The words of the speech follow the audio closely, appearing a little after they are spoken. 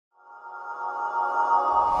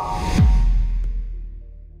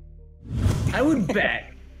would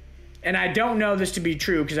bet, and I don't know this to be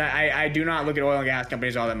true because I do not look at oil and gas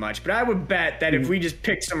companies all that much, but I would bet that if we just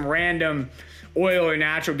picked some random oil or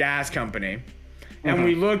natural gas company and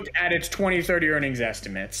we looked at its 2030 earnings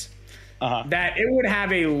estimates, that it would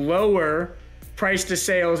have a lower price to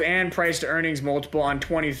sales and price to earnings multiple on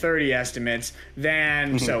 2030 estimates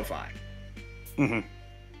than SOFI.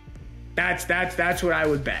 That's what I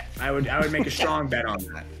would bet. I would make a strong bet on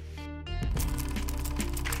that.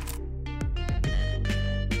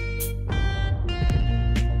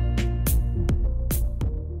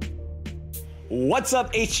 What's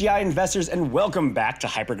up, HGI investors, and welcome back to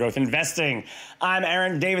Hypergrowth Investing. I'm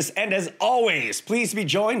Aaron Davis, and as always, pleased to be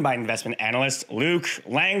joined by investment analyst Luke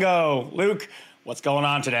Lango. Luke, what's going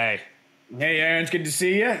on today? Hey, Aaron, it's good to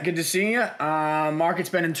see you. Good to see you. Market's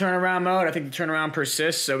been in turnaround mode. I think the turnaround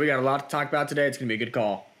persists, so we got a lot to talk about today. It's going to be a good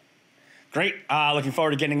call. Great. Looking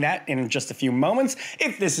forward to getting that in just a few moments.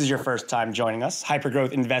 If this is your first time joining us,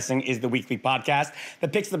 Hypergrowth Investing is the weekly podcast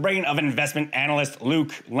that picks the brain of investment analyst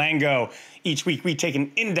Luke Lango. Each week, we take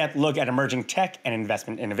an in-depth look at emerging tech and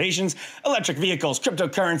investment innovations, electric vehicles,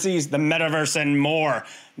 cryptocurrencies, the metaverse, and more.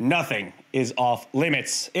 Nothing is off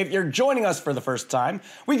limits. If you're joining us for the first time,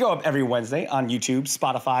 we go up every Wednesday on YouTube,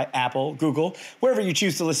 Spotify, Apple, Google, wherever you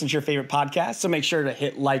choose to listen to your favorite podcast. So make sure to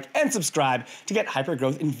hit like and subscribe to get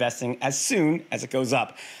Hypergrowth Investing as soon as it goes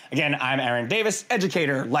up. Again, I'm Aaron Davis,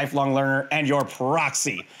 educator, lifelong learner, and your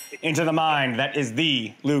proxy into the mind that is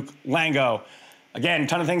the Luke Lango. Again,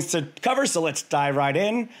 ton of things to cover, so let's dive right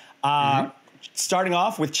in. Starting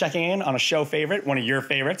off with checking in on a show favorite, one of your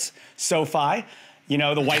favorites, SOFI. You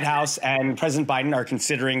know, the White House and President Biden are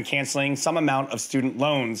considering canceling some amount of student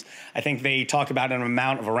loans. I think they talk about an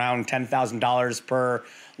amount of around $10,000 per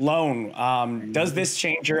loan. Does this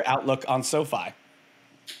change your outlook on SOFI?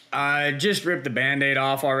 Just rip the Band-Aid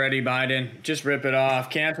off already, Biden. Just rip it off.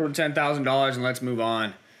 Cancel the $10,000 and let's move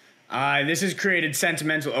on. This has created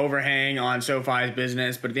sentimental overhang on SOFI's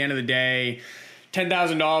business, but at the end of the day,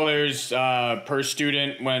 $10,000 per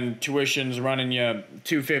student when tuition's running you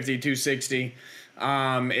 $250, $260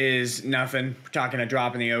 is nothing. We're talking a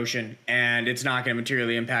drop in the ocean, and it's not going to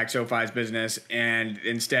materially impact SOFI's business. And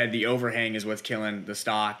instead, the overhang is what's killing the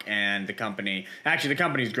stock and the company. Actually, the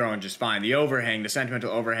company's growing just fine. The overhang, the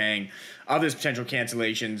sentimental overhang of this potential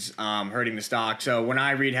cancellations hurting the stock. So when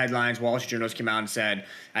I read headlines, Wall Street Journal came out and said,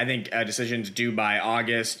 I think a decision's due by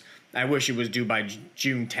August. I wish it was due by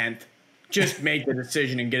June 10th. Just make the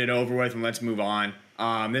decision and get it over with, and let's move on.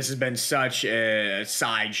 This has been such a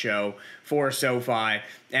sideshow for SOFI.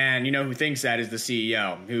 And you know who thinks that is the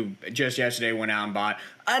CEO, who just yesterday went out and bought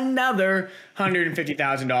another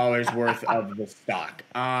 $150,000 worth of the stock.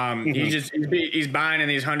 He's buying in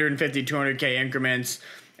these 150, 200K increments.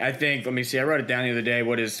 I think, let me see, I wrote it down the other day,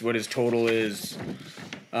 what his total is.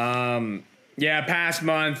 Past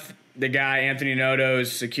month, the guy, Anthony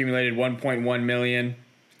Noto's accumulated $1.1 million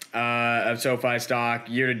of SOFI stock.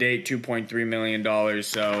 Year to date, $2.3 million.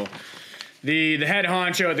 So the head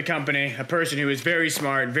honcho at the company, a person who is very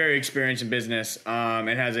smart, very experienced in business, and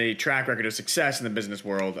has a track record of success in the business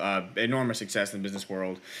world, enormous success in the business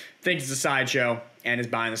world, thinks it's a sideshow and is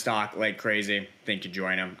buying the stock like crazy. Think you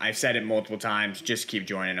join him. I've said it multiple times. Just keep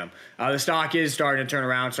joining him. The stock is starting to turn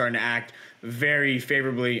around, starting to act very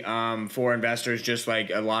favorably for investors, just like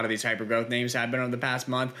a lot of these hypergrowth names have been over the past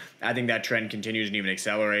month. I think that trend continues and even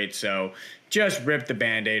accelerates. So just rip the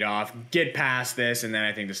Band-Aid off, get past this, and then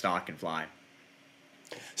I think the stock can fly.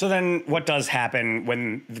 So then what does happen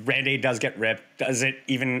when the Band-Aid does get ripped? Does it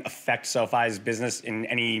even affect SOFI's business in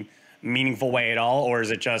any meaningful way at all, or is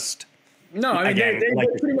it just... No, I mean, they're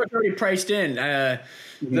pretty much already priced in.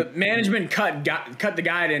 The management cut the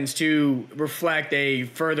guidance to reflect a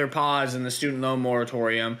further pause in the student loan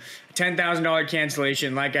moratorium. $10,000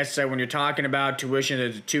 cancellation, like I said, when you're talking about tuition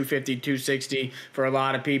at $250, $260 for a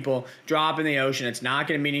lot of people, drop in the ocean. It's not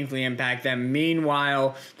going to meaningfully impact them.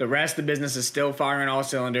 Meanwhile, the rest of the business is still firing all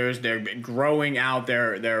cylinders. They're growing out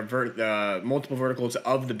their multiple verticals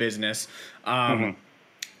of the business.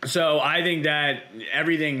 So I think that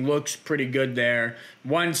everything looks pretty good there.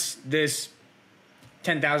 Once this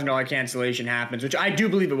 $10,000 cancellation happens, which I do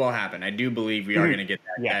believe it will happen. I do believe we are going to get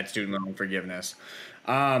that student loan forgiveness.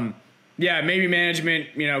 Maybe management,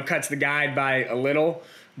 cuts the guide by a little,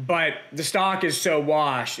 But the stock is so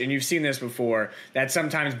washed, and you've seen this before, that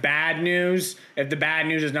sometimes bad news, if the bad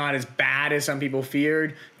news is not as bad as some people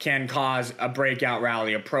feared, can cause a breakout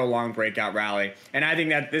rally, a prolonged breakout rally. And I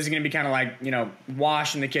think that this is going to be kind of like,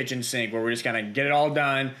 wash in the kitchen sink, where we're just going to get it all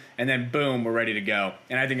done, and then boom, we're ready to go.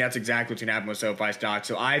 And I think that's exactly what's going to happen with SoFi stock.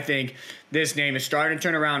 So I think this name is starting to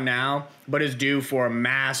turn around now, but is due for a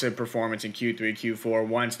massive performance in Q3, Q4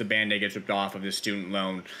 once the Band-Aid gets ripped off of this student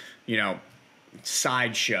loan,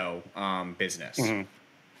 sideshow business. Mm-hmm.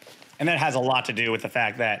 And that has a lot to do with the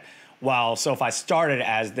fact that while SoFi started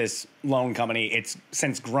as this loan company, it's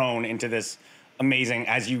since grown into this amazing,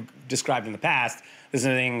 as you described in the past, this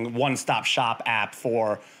one-stop shop app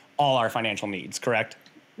for all our financial needs, correct?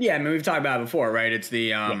 Yeah, I mean, we've talked about it before, right? It's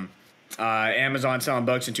the Amazon selling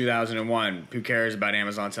books in 2001. Who cares about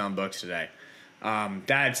Amazon selling books today?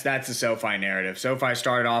 That's the SoFi narrative. SoFi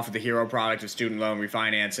started off with the hero product of student loan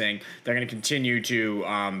refinancing. They're going to continue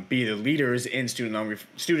to be the leaders in student loan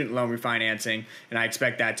refinancing, and I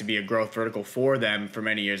expect that to be a growth vertical for them for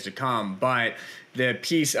many years to come. But the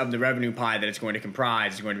piece of the revenue pie that it's going to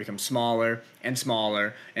comprise is going to become smaller and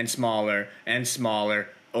smaller and smaller and smaller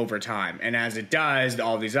over time. And as it does,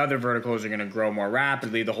 all these other verticals are going to grow more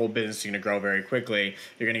rapidly. The whole business is going to grow very quickly.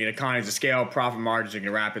 You're going to get economies of scale, profit margins are going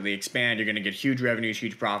to rapidly expand. You're going to get huge revenues,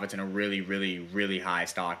 huge profits, and a really, really, really high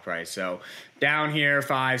stock price. So down here, $5,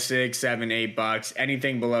 $6, $7, $8,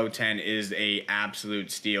 anything below 10 is a absolute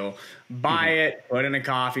steal. Buy it, put in a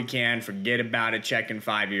coffee can, forget about it, check in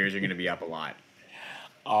 5 years, you're going to be up a lot.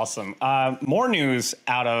 Awesome. More news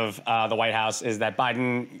out of the White House is that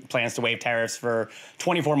Biden plans to waive tariffs for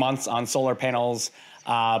 24 months on solar panels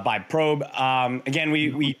by probe. Again,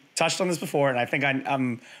 we touched on this before, and I think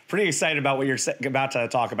I'm pretty excited about what you're about to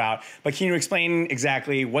talk about. But can you explain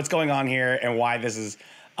exactly what's going on here and why this is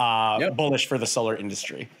bullish for the solar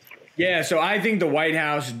industry? Yeah, so I think the White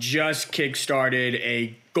House just kickstarted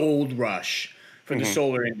a gold rush for the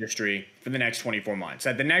solar industry for the next 24 months.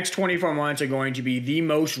 That the next 24 months are going to be the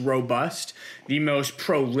most robust, the most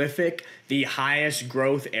prolific, the highest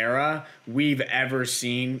growth era we've ever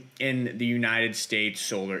seen in the United States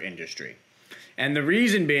solar industry. And the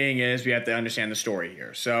reason being is we have to understand the story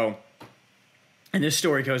here. So, and this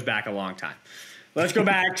story goes back a long time. Let's go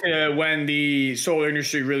back to when the solar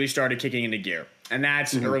industry really started kicking into gear, and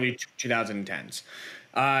that's early 2010s.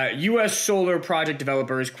 U.S. solar project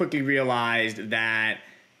developers quickly realized that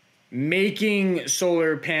making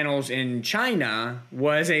solar panels in China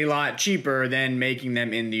was a lot cheaper than making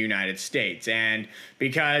them in the United States. And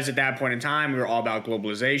because at that point in time, we were all about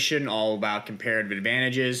globalization, all about comparative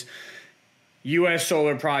advantages, U.S.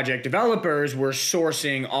 solar project developers were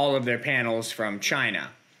sourcing all of their panels from China.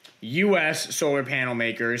 U.S. solar panel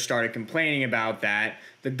makers started complaining about that.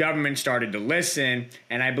 The government started to listen,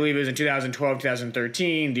 and I believe it was in 2012,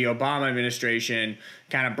 2013, the Obama administration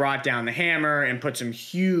kind of brought down the hammer and put some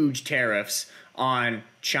huge tariffs on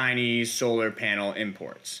Chinese solar panel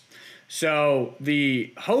imports. So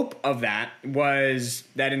the hope of that was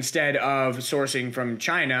that instead of sourcing from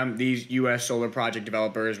China, these U.S. solar project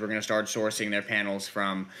developers were going to start sourcing their panels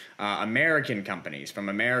from American companies, from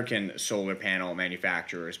American solar panel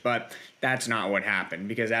manufacturers. But that's not what happened,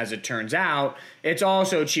 because as it turns out, it's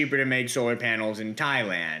also cheaper to make solar panels in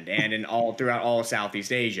Thailand and throughout all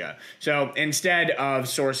Southeast Asia. So instead of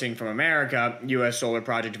sourcing from America, U.S. solar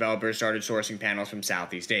project developers started sourcing panels from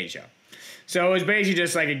Southeast Asia. So it was basically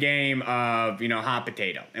just like a game of, hot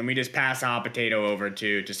potato. And we just passed the hot potato over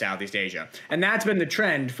to Southeast Asia. And that's been the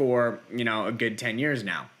trend for, a good 10 years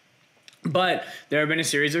now. But there have been a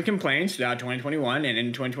series of complaints throughout 2021 and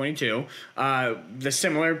in 2022,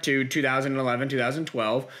 similar to 2011,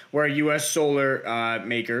 2012, where U.S. solar panel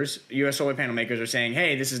makers are saying,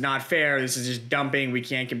 hey, this is not fair. This is just dumping. We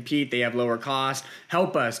can't compete. They have lower costs.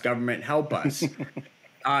 Help us, government, help us.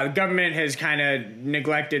 The government has kind of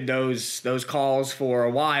neglected those calls for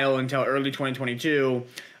a while until early 2022.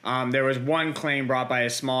 There was one claim brought by a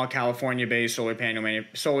small California-based solar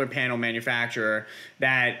panel manufacturer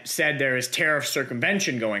that said there is tariff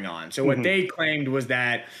circumvention going on. So what they claimed was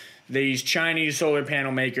that these Chinese solar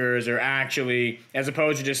panel makers are actually, as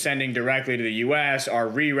opposed to just sending directly to the U.S., are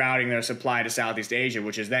rerouting their supply to Southeast Asia,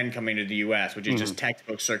 which is then coming to the U.S., which is just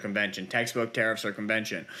textbook tariff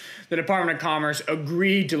circumvention. The Department of Commerce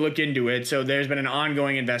agreed to look into it, so there's been an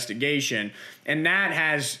ongoing investigation, and that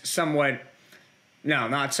has somewhat No,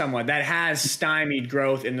 not somewhat. That has stymied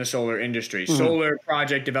growth in the solar industry. Solar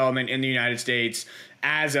project development in the United States,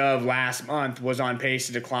 as of last month, was on pace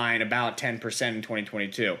to decline about 10% in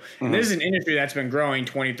 2022. And this is an industry that's been growing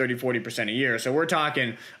 20, 30, 40% a year. So we're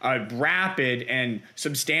talking a rapid and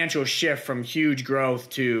substantial shift from huge growth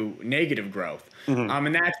to negative growth.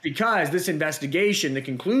 And that's because this investigation, the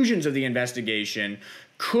conclusions of the investigation,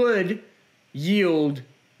 could yield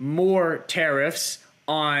more tariffs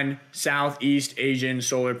on Southeast Asian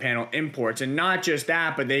solar panel imports. And not just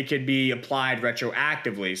that, but they could be applied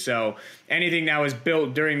retroactively. So anything that was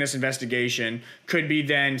built during this investigation could be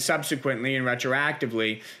then subsequently and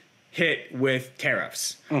retroactively hit with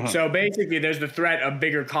tariffs. So basically, there's the threat of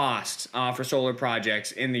bigger costs for solar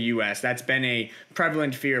projects in the U.S. That's been a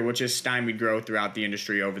prevalent fear, which has stymied growth throughout the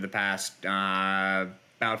industry over the past about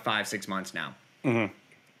 5-6 months now.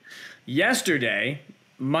 Yesterday,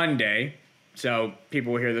 Monday, so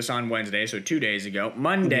people will hear this on Wednesday, so 2 days ago,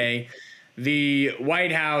 Monday, the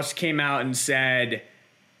White House came out and said,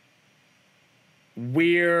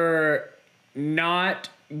 we're not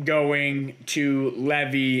going to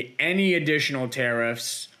levy any additional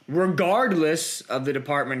tariffs, regardless of the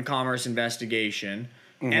Department of Commerce investigation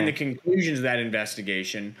and the conclusions of that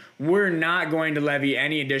investigation. We're not going to levy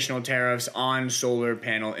any additional tariffs on solar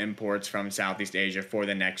panel imports from Southeast Asia for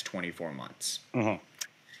the next 24 months.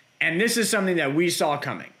 And this is something that we saw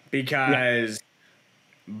coming because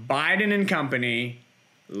Biden and company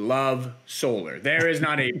love solar. There is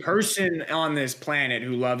not a person on this planet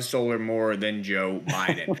who loves solar more than Joe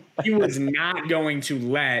Biden. He was not going to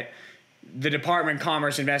let the Department of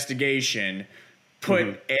Commerce investigation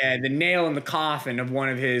put the nail in the coffin of one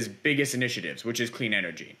of his biggest initiatives, which is clean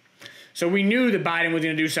energy. So we knew that Biden was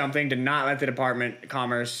going to do something to not let the Department of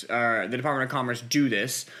Commerce do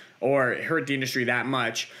this or hurt the industry that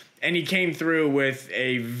much. And he came through with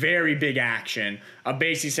a very big action of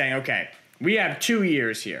basically saying, okay, we have 2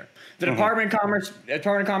 years here. The Department of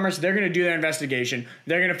Commerce, they're going to do their investigation.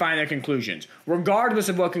 They're going to find their conclusions, regardless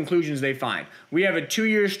of what conclusions they find. We have a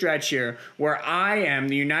 2-year stretch here where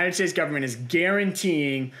the United States government is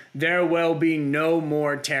guaranteeing there will be no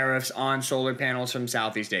more tariffs on solar panels from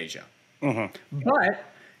Southeast Asia. But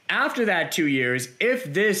after that 2 years,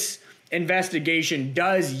 if this investigation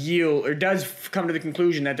does yield or does come to the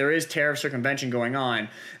conclusion that there is tariff circumvention going on,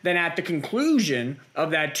 then at the conclusion of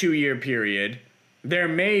that 2-year period, there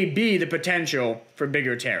may be the potential for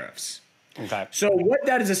bigger tariffs. So what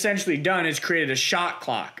that has essentially done is created a shot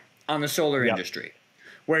clock on the solar industry,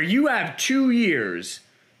 where you have 2 years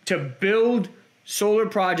to build solar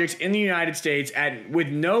projects in the United States with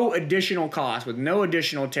no additional cost, with no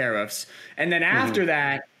additional tariffs. And then after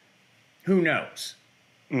that, who knows?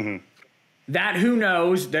 That who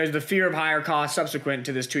knows, there's the fear of higher costs subsequent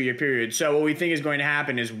to this 2-year period. So what we think is going to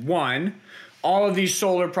happen is, one, all of these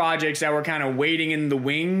solar projects that were kind of waiting in the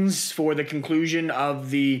wings for the conclusion of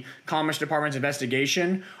the Commerce Department's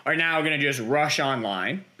investigation are now going to just rush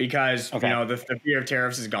online because the fear of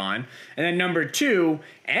tariffs is gone. And then number two,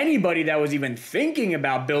 anybody that was even thinking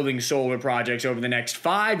about building solar projects over the next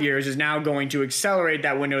 5 years is now going to accelerate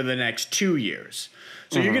that window to the next 2 years.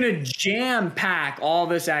 So you're going to jam pack all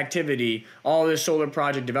this activity, all this solar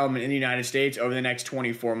project development in the United States over the next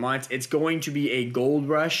 24 months. It's going to be a gold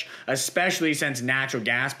rush, especially since natural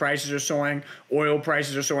gas prices are soaring, oil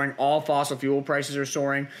prices are soaring, all fossil fuel prices are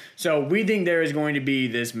soaring. So we think there is going to be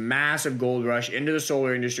this massive gold rush into the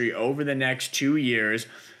solar industry over the next 2 years.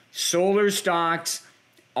 Solar stocks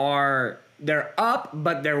they're up,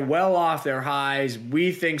 but they're well off their highs.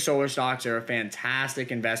 We think solar stocks are a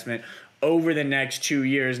fantastic investment over the next 2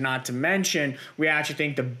 years. Not to mention, we actually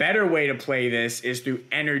think the better way to play this is through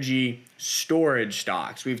energy storage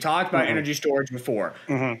stocks. We've talked about energy storage before.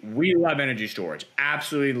 We love energy storage.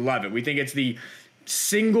 Absolutely love it. We think it's the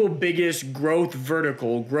single biggest growth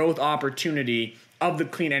opportunity of the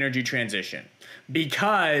clean energy transition,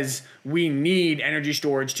 because we need energy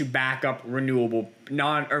storage to back up renewable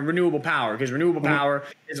power, because renewable power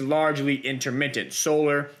is largely intermittent.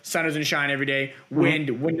 Solar, sun doesn't shine every day. Wind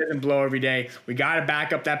doesn't blow every day. We got to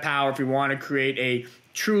back up that power if we want to create a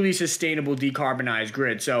truly sustainable decarbonized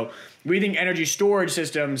grid. So we think energy storage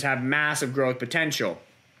systems have massive growth potential.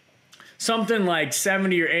 Something like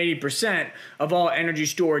 70 or 80% of all energy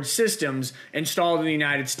storage systems installed in the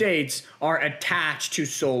United States are attached to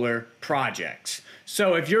solar projects.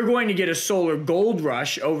 So if you're going to get a solar gold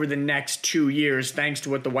rush over the next 2 years, thanks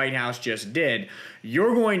to what the White House just did,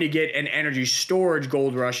 you're going to get an energy storage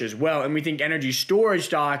gold rush as well. And we think energy storage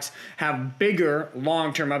stocks have bigger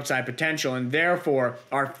long-term upside potential. And therefore,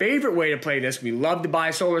 our favorite way to play this, we love to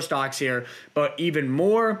buy solar stocks here, but even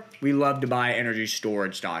more we love to buy energy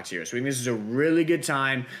storage stocks here. So I think this is a really good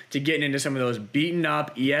time to get into some of those beaten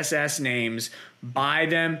up ESS names. Buy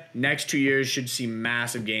them. Next 2 years should see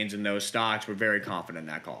massive gains in those stocks. We're very confident in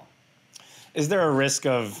that call. Is there a risk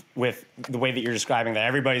of, with the way that you're describing that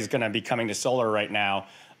everybody's going to be coming to solar right now,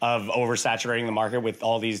 of oversaturating the market with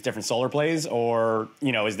all these different solar plays, or,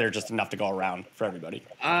 is there just enough to go around for everybody?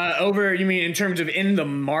 You mean in terms of in the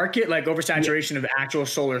market, like oversaturation of actual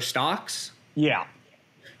solar stocks? Yeah.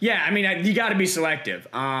 Yeah, I mean, you got to be selective.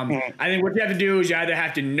 I think what you have to do is you either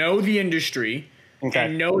have to know the industry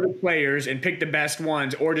and know the players and pick the best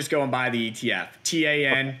ones, or just go and buy the ETF.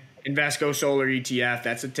 TAN, Invesco Solar ETF,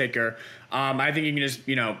 that's a ticker. I think you can just,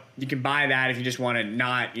 you can buy that if you just want to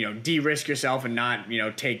not, de-risk yourself and not,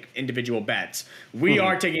 take individual bets. We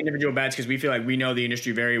are taking individual bets because we feel like we know the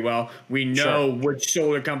industry very well. We know which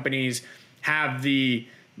solar companies have the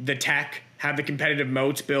tech, have the competitive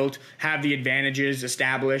moats built, have the advantages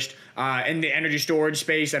established. In the energy storage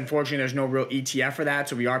space, unfortunately, there's no real ETF for that,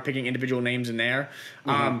 so we are picking individual names in there.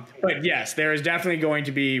 But yes, there is definitely going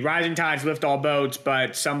to be rising tides lift all boats,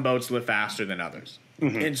 but some boats lift faster than others.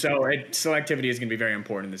 And so selectivity is going to be very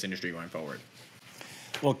important in this industry going forward.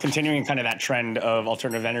 Well, continuing kind of that trend of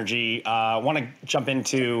alternative energy, I want to jump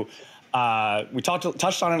into, we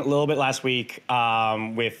touched on it a little bit last week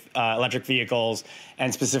with electric vehicles,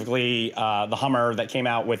 and specifically the Hummer that came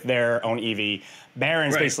out with their own EV.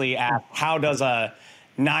 Barron's basically asked, how does a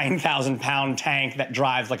 9,000-pound tank that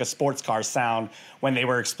drives like a sports car sound, when they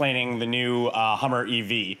were explaining the new Hummer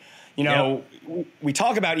EV? We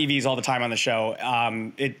talk about EVs all the time on the show.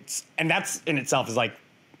 And that's in itself is like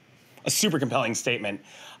a super compelling statement.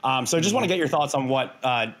 So I just want to get your thoughts on what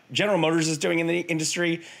General Motors is doing in the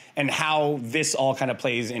industry and how this all kind of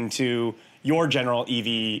plays into your general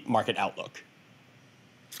EV market outlook.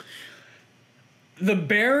 The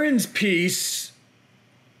Barron's piece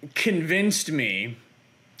convinced me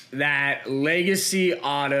that legacy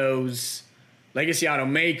automakers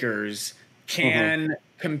can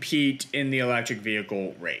compete in the electric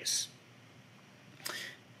vehicle race.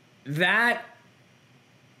 That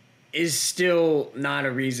is still not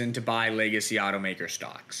a reason to buy legacy automaker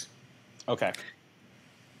stocks. Okay.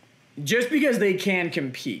 Just because they can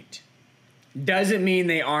compete doesn't mean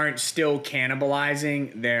they aren't still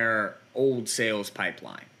cannibalizing their old sales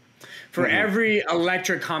pipeline. For every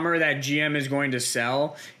electric Hummer that GM is going to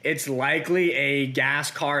sell, it's likely a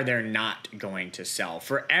gas car they're not going to sell.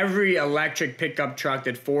 For every electric pickup truck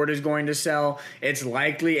that Ford is going to sell, it's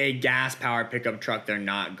likely a gas-powered pickup truck they're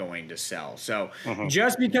not going to sell. So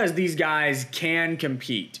just because these guys can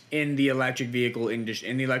compete in the electric vehicle industry,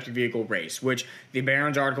 in the electric vehicle race, which the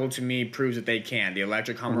Barron's article to me proves that they can. The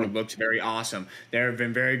electric Hummer looks very awesome. There have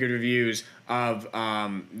been very good reviews of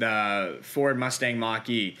the Ford Mustang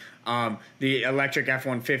Mach-E. The electric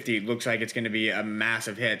F-150 looks like it's going to be a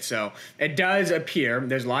massive hit. So it does appear,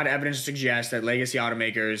 there's a lot of evidence to suggest that legacy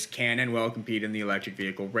automakers can and will compete in the electric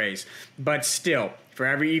vehicle race. But still, for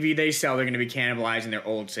every EV they sell, they're going to be cannibalizing their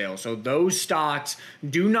old sales. So those stocks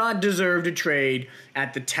do not deserve to trade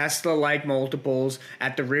at the Tesla-like multiples,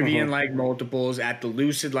 at the Rivian-like multiples, at the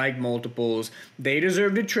Lucid-like multiples. They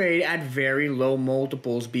deserve to trade at very low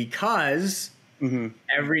multiples because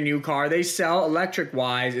every new car they sell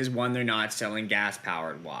electric-wise is one they're not selling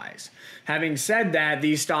gas-powered-wise. Having said that,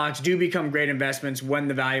 these stocks do become great investments when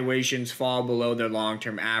the valuations fall below their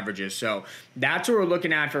long-term averages. So that's what we're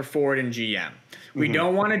looking at for Ford and GM. We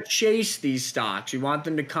don't want to chase these stocks. We want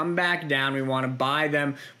them to come back down. We want to buy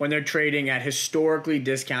them when they're trading at historically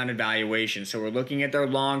discounted valuations. So we're looking at their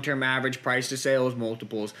long-term average price to sales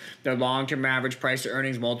multiples, their long-term average price to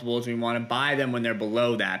earnings multiples. We want to buy them when they're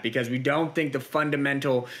below that because we don't think the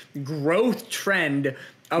fundamental growth trend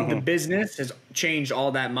of the business has changed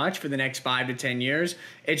all that much for the next 5 to 10 years.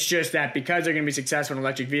 It's just that because they're going to be successful in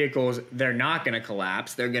electric vehicles, they're not going to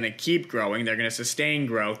collapse. They're going to keep growing. They're going to sustain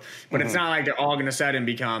growth. But it's not like they're all going to suddenly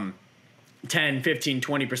become 10, 15,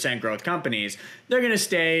 20% growth companies. They're going to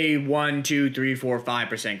stay 1, 2, 3, 4,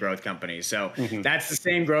 5% growth companies. So that's the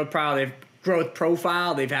same growth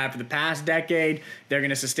profile they've had for the past decade. They're going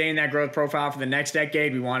to sustain that growth profile for the next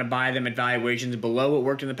decade. We want to buy them at valuations below what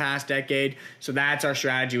worked in the past decade. So that's our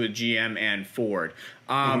strategy with GM and Ford.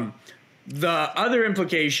 The other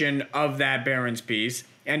implication of that Barron's piece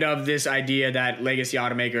and of this idea that legacy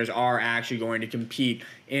automakers are actually going to compete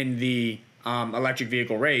in the electric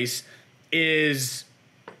vehicle race is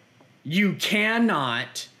you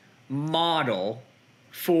cannot model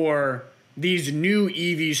for these new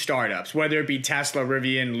EV startups, whether it be Tesla,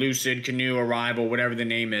 Rivian, Lucid, Canoo, Arrival, whatever the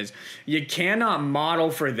name is. You cannot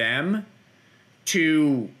model for them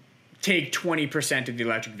to take 20% of the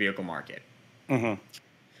electric vehicle market.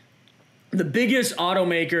 the biggest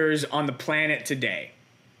automakers on the planet today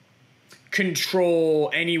control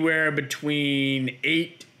anywhere between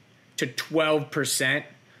 8 to 12%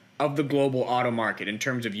 of the global auto market in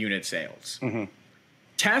terms of unit sales.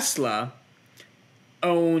 Tesla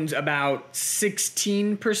owns about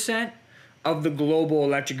 16% of the global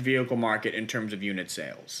electric vehicle market in terms of unit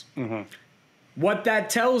sales. What that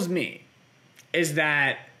tells me is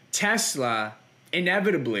that Tesla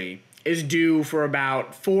inevitably is due for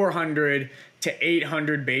about 400 to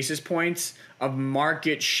 800 basis points of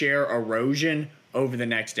market share erosion over the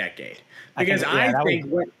next decade. Because I think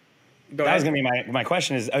that was going to be my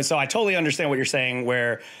question is, so I totally understand what you're saying,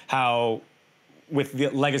 how with the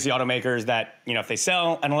legacy automakers that, if they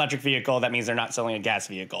sell an electric vehicle, that means they're not selling a gas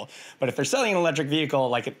vehicle. But if they're selling an electric vehicle,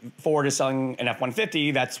 like Ford is selling an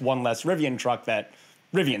F-150, that's one less Rivian truck that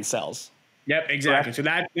Rivian sells. Yep, exactly.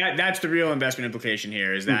 Correct? So that's the real investment implication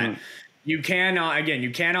here is that you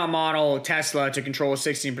cannot model Tesla to control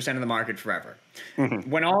 16% of the market forever.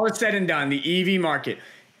 When all is said and done, the EV market,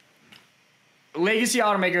 legacy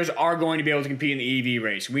automakers are going to be able to compete in the EV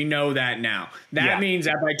race. We know that now. That means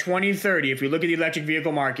that by 2030, if we look at the electric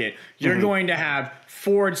vehicle market, you're going to have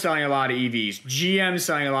Ford selling a lot of EVs, GM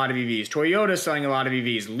selling a lot of EVs, Toyota selling a lot of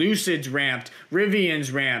EVs, Lucid's ramped,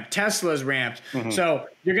 Rivian's ramped, Tesla's ramped. So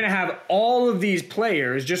you're going to have all of these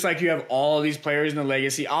players, just like you have all of these players in the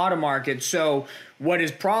legacy auto market. So what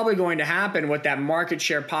is probably going to happen, what that market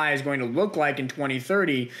share pie is going to look like in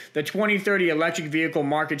 2030, the 2030 electric vehicle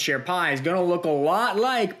market share pie is going to look a lot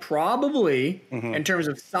like, probably, in terms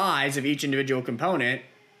of size of each individual component,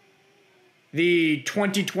 the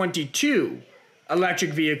 2022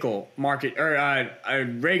 electric vehicle market, or a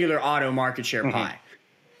regular auto market share pie.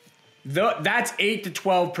 That's 8 to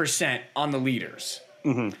 12% on the leaders.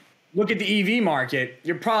 Look at the EV market,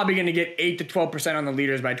 you're probably going to get 8 to 12% on the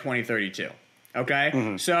leaders by 2032.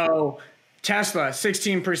 Okay, so Tesla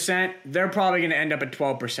 16%, they're probably going to end up at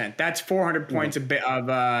 12%. That's 400 points of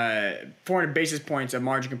 400 basis points of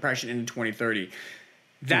margin compression into 2030.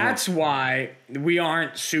 That's why we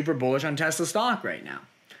aren't super bullish on Tesla stock right now.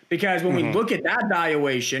 Because when we look at that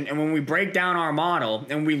valuation and when we break down our model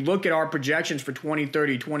and we look at our projections for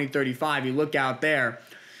 2030, 2035, you look out there,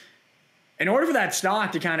 in order for that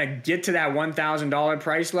stock to kind of get to that $1,000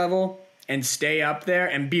 price level and stay up there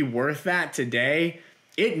and be worth that today,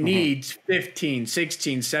 it needs 15,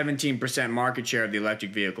 16, 17% market share of the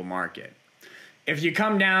electric vehicle market. If you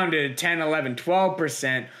come down to 10, 11,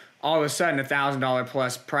 12%, all of a sudden $1,000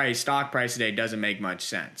 plus stock price today doesn't make much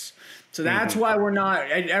sense. So that's why we're not,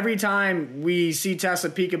 every time we see Tesla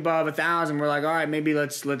peak above 1,000, we're like, all right, maybe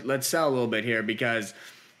let's sell a little bit here, because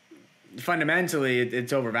fundamentally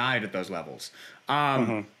it's overvalued at those levels.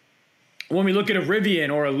 When we look at a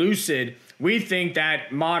Rivian or a Lucid, we think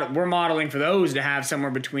that we're modeling for those to have somewhere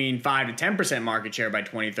between 5 to 10% market share by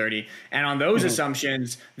 2030. And on those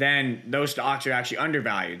assumptions, then those stocks are actually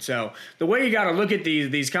undervalued. So the way you got to look at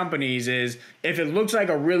these companies is, if it looks like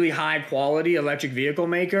a really high quality electric vehicle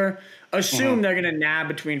maker, assume they're going to nab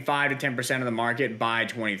between 5 to 10% of the market by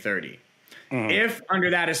 2030. If under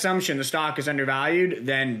that assumption the stock is undervalued,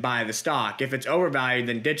 then buy the stock. If it's overvalued,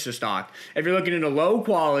 then ditch the stock. If you're looking at a low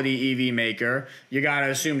quality EV maker, you got to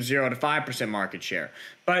assume 0 to 5% market share.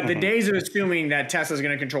 But the days of assuming that Tesla's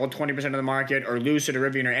going to control 20% of the market, or Lucid or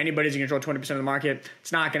Rivian or anybody's going to control 20% of the market,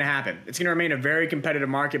 it's not going to happen. It's going to remain a very competitive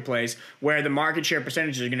marketplace where the market share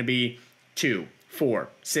percentages are going to be 2, 4,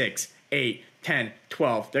 6, 8, 10,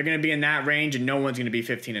 12. They're going to be in that range, and no one's going to be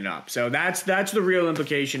 15 and up. So that's the real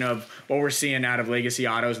implication of what we're seeing out of legacy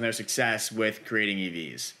autos and their success with creating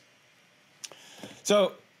EVs.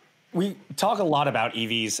 So we talk a lot about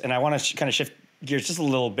EVs, and I want to kind of shift gears just a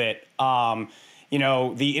little bit.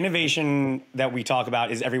 The innovation that we talk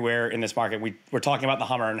about is everywhere in this market. We're talking about the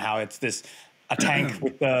Hummer and how it's a tank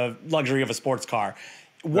with the luxury of a sports car.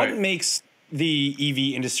 What makes the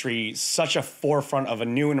EV industry such a forefront of a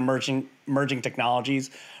new and emerging technologies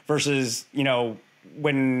versus,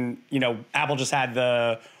 when, Apple just had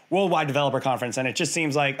the Worldwide Developer Conference, and it just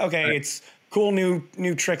seems like, okay, it's cool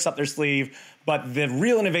new tricks up their sleeve, but the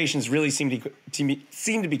real innovations really seem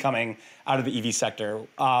to be coming out of the EV sector.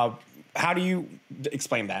 How do you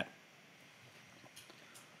explain that?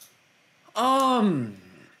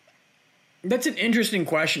 That's an interesting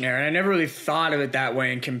question, Aaron. I never really thought of it that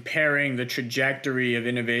way, in comparing the trajectory of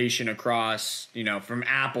innovation across, from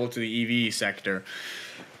Apple to the EV sector.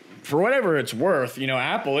 For whatever it's worth,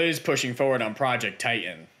 Apple is pushing forward on Project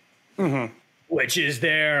Titan, which is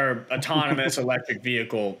their autonomous electric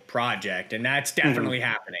vehicle project, and that's definitely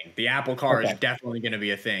happening. The Apple car is definitely going to be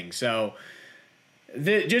a thing. So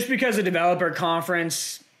just because the developer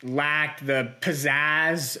conference lacked the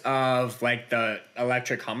pizzazz of like the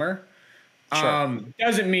electric Hummer. Sure.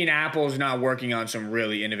 Doesn't mean Apple's not working on some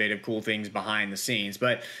really innovative, cool things behind the scenes,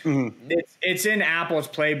 but it's in Apple's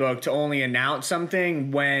playbook to only announce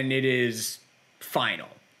something when it is final,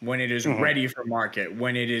 when it is ready for market,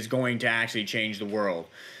 when it is going to actually change the world.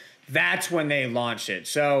 That's when they launched it.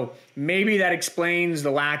 So maybe that explains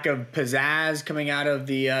the lack of pizzazz coming out of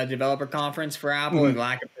the developer conference for Apple, and the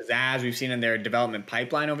lack of pizzazz we've seen in their development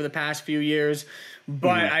pipeline over the past few years.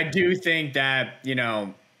 But I do think that, you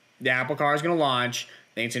know, the Apple car is going to launch.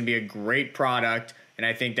 I think it's going to be a great product. And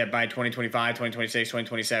I think that by 2025, 2026,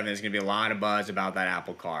 2027, there's going to be a lot of buzz about that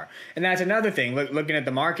Apple car. And that's another thing. Looking at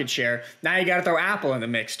the market share, now you got to throw Apple in the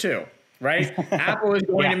mix too, right? Apple is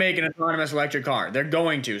going to make an autonomous electric car. They're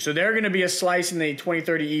going to. So they're going to be a slice in the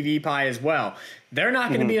 2030 EV pie as well. They're not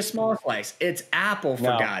going to be a small slice. It's Apple, for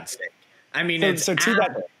God's sake. I mean, it's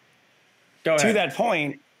Apple. To that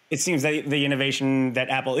point, it seems that the innovation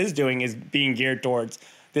that Apple is doing is being geared towards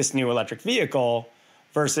this new electric vehicle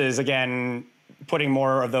versus, again, putting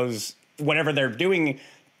more of those, whatever they're doing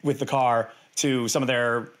with the car, to some of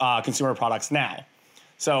their consumer products now.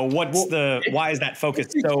 So why is that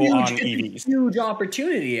focused so on EVs? It's a huge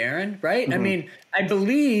opportunity, Aaron, right? I mean, I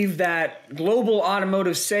believe that global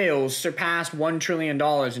automotive sales surpassed $1 trillion in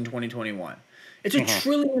 2021. It's a $1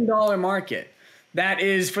 trillion market that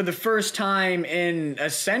is, for the first time in a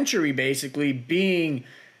century, basically being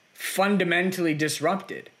fundamentally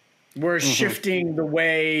disrupted. We're shifting the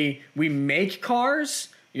way we make cars.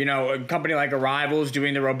 You know, a company like Arrival is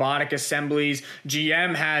doing the robotic assemblies.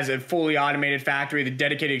 GM has a fully automated factory that's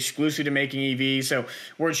dedicated exclusively to making EVs. So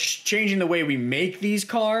we're changing the way we make these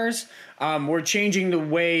cars. We're changing the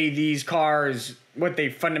way these cars, what they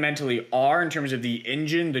fundamentally are in terms of the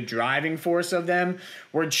engine, the driving force of them.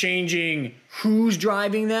 We're changing who's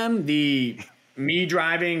driving them, me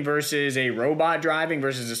driving versus a robot driving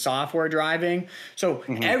versus a software driving. So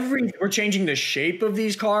we're changing the shape of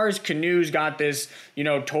these cars. Canu's got this, you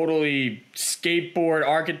know, totally skateboard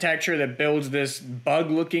architecture that builds this bug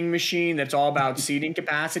looking machine that's all about seating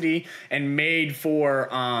capacity and made for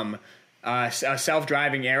a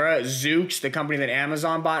self-driving era. Zoox, the company that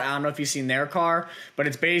Amazon bought, I don't know if you've seen their car, but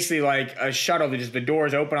it's basically like a shuttle that just the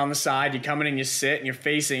doors open on the side. You come in and you sit and you're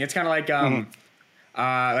facing. It's kind of like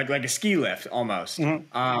a ski lift almost.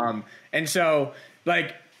 And so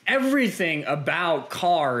like everything about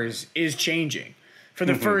cars is changing for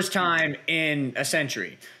the first time in a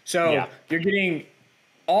century. So you're getting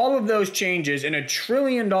all of those changes in a $1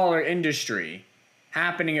 trillion industry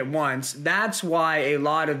happening at once. That's why a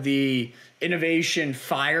lot of the innovation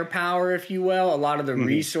firepower, if you will, a lot of the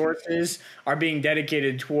resources are being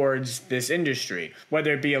dedicated towards this industry,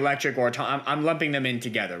 whether it be electric or I'm lumping them in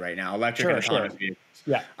together right now, electric and autonomous vehicles.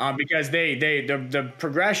 Yeah. Because the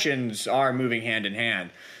progressions are moving hand in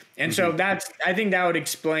hand. And so I think that would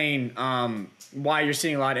explain why you're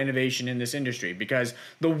seeing a lot of innovation in this industry, because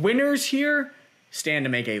the winners here stand to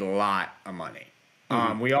make a lot of money.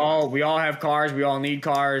 We all have cars. We all need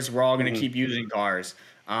cars. We're all going to keep using cars.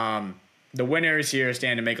 The winners here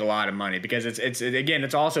stand to make a lot of money because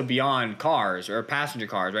it's also beyond cars or passenger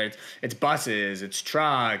cars, right? It's buses, it's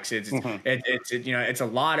trucks, it's a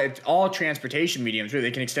lot. It's all transportation mediums. Really,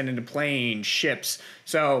 they can extend into planes, ships.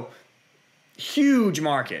 So huge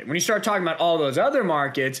market. When you start talking about all those other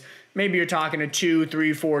markets, maybe you're talking a $2,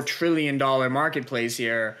 $3, $4 trillion marketplace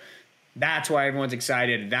here. That's why everyone's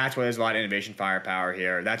excited. That's why there's a lot of innovation firepower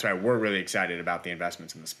here. That's why we're really excited about the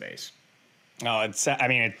investments in the space. Oh, it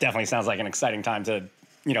definitely sounds like an exciting time to,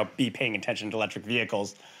 be paying attention to electric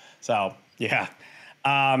vehicles. So, yeah.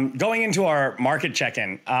 Going into our market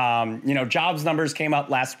check-in, jobs numbers came up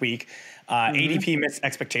last week. ADP missed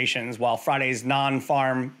expectations, while Friday's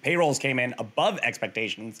non-farm payrolls came in above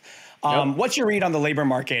expectations. What's your read on the labor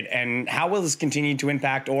market, and how will this continue to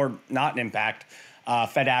impact or not impact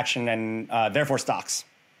Fed action and therefore stocks?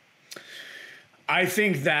 I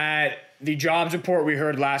think that the jobs report we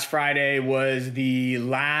heard last Friday was the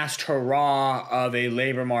last hurrah of a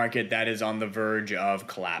labor market that is on the verge of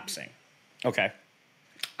collapsing. Okay.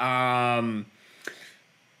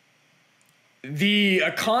 The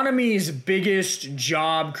economy's biggest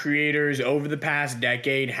job creators over the past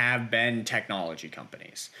decade have been technology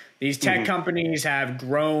companies. These tech companies have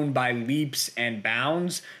grown by leaps and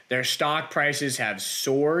bounds. Their stock prices have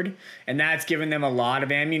soared, and that's given them a lot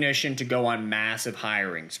of ammunition to go on massive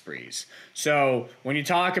hiring sprees. So when you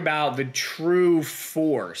talk about the true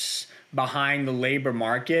force behind the labor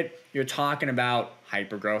market, you're talking about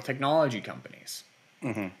hypergrowth technology companies.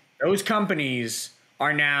 Those companies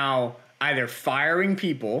are now either firing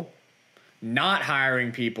people, not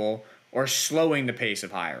hiring people, or slowing the pace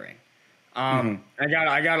of hiring. I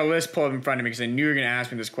got a list pulled in front of me because I knew you were going to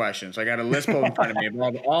ask me this question. So I got a list pulled in front of me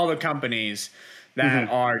of all the companies that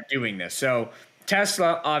are doing this. So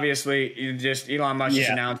Tesla, obviously, just Elon Musk just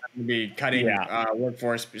announced to be cutting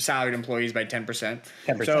workforce salaried employees by 10%.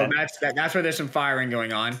 10%. So that's where there's some firing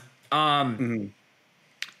going on.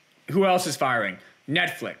 Who else is firing?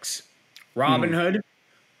 Netflix, Robinhood,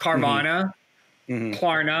 Carvana,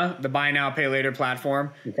 Klarna, the buy now, pay later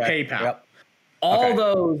platform, PayPal. Yep. All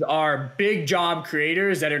those are big job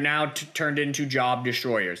creators that are now turned into job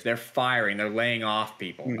destroyers. They're firing. They're laying off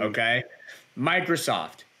people, okay?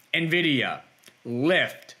 Microsoft, NVIDIA,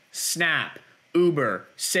 Lyft, Snap, Uber,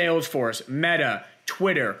 Salesforce, Meta,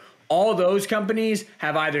 Twitter, all those companies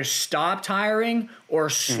have either stopped hiring or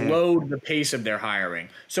slowed the pace of their hiring.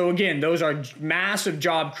 So again, those are massive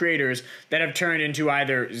job creators that have turned into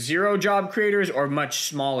either zero job creators or much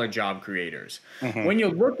smaller job creators. When you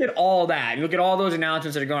look at all that, you look at all those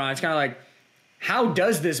announcements that are going on, it's kind of like, how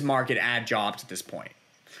does this market add jobs at this point?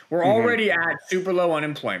 We're already at super low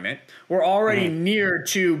unemployment. We're already near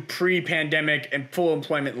to pre-pandemic and full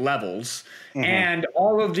employment levels. And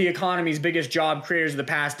all of the economy's biggest job creators of the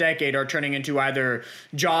past decade are turning into either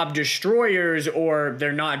job destroyers or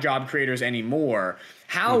they're not job creators anymore.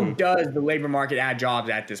 How does the labor market add jobs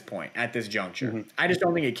at this point, at this juncture? I just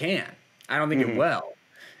don't think it can. I don't think it will.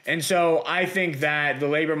 And so I think that the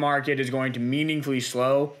labor market is going to meaningfully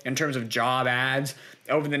slow in terms of job ads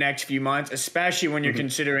over the next few months, especially when you're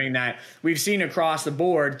considering that we've seen across the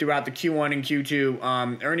board throughout the Q1 and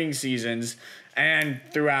Q2 earnings seasons and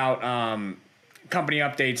throughout company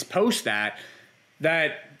updates post that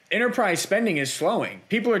enterprise spending is slowing.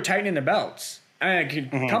 People are tightening their belts.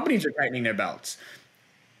 Companies are tightening their belts.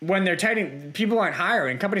 When they're tightening, people aren't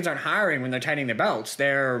hiring. Companies aren't hiring when they're tightening their belts.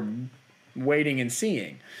 They're waiting and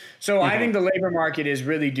seeing. So I think the labor market is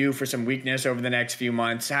really due for some weakness over the next few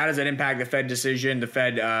months. How does that impact the Fed decision, the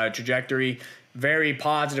Fed trajectory? Very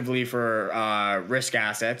positively for risk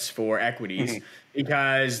assets, for equities,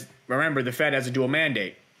 because remember, the Fed has a dual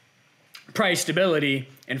mandate: price stability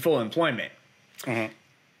and full employment.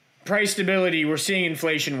 Price stability, we're seeing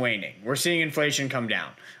inflation waning. We're seeing inflation come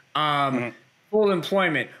down. Full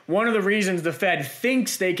employment. One of the reasons the Fed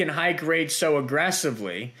thinks they can hike rates so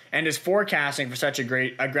aggressively and is forecasting for such a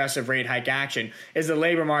great aggressive rate hike action is the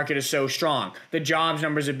labor market is so strong. The jobs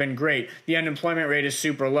numbers have been great. The unemployment rate is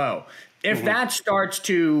super low. If that starts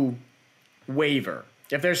to waver,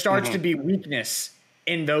 if there starts to be weakness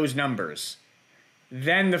in those numbers,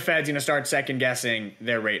 then the Fed's going to start second guessing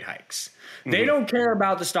their rate hikes. They don't care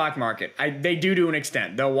about the stock market. They do to an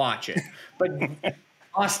extent. They'll watch it. But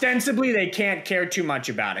ostensibly, they can't care too much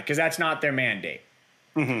about it because that's not their mandate.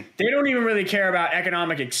 They don't even really care about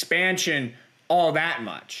economic expansion all that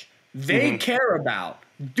much. They care about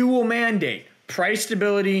dual mandate, price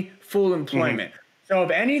stability, full employment. So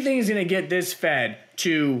if anything is going to get this Fed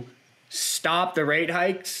to stop the rate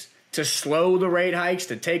hikes, to slow the rate hikes,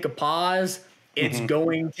 to take a pause, it's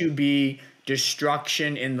going to be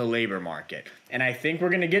destruction in the labor market. And I think we're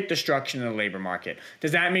going to get destruction in the labor market.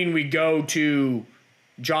 Does that mean we go to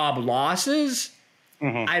job losses?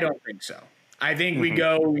 I don't think so. I think we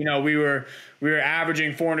go, we were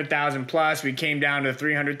averaging 400,000 plus. We came down to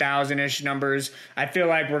 300,000-ish numbers. I feel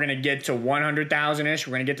like we're going to get to 100,000-ish.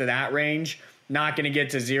 We're going to get to that range. Not going to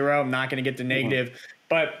get to zero. I'm not going to get to negative.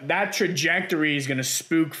 But that trajectory is going to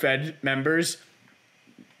spook Fed members.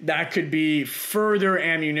 That could be further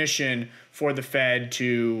ammunition for the Fed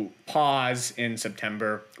to pause in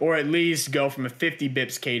September, or at least go from a 50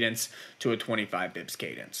 bips cadence to a 25 bips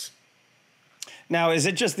cadence. Now, is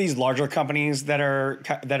it just these larger companies that we're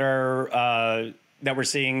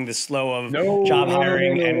seeing the slow of job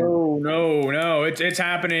hiring? No, it's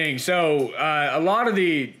happening. So a lot of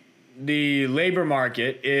the labor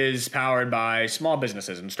market is powered by small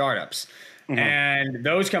businesses and startups, and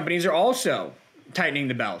those companies are also tightening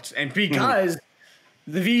the belts. And because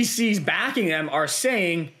the VCs backing them are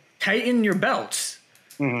saying, tighten your belts.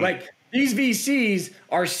 Like, these VCs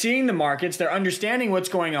are seeing the markets. They're understanding what's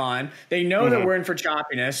going on. They know that we're in for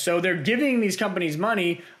choppiness. So they're giving these companies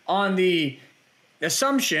money on the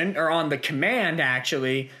assumption, or on the command,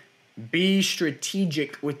 actually, be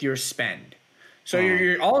strategic with your spend. So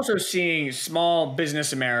you're also seeing small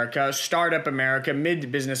business America, startup America,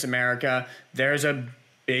 mid-business America. There's a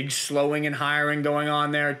big slowing in hiring going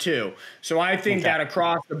on there too. So I think that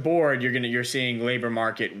across the board, you're seeing labor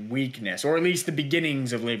market weakness, or at least the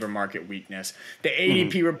beginnings of labor market weakness. The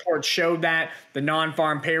ADP report showed that. The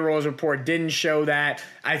non-farm payrolls report didn't show that.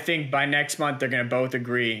 I think by next month they're going to both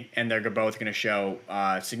agree, and they're both going to show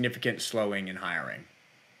significant slowing in hiring.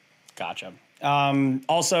 Gotcha.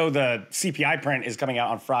 Also, the CPI print is coming out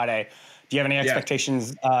on Friday. Do you have any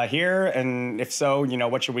expectations here? And if so,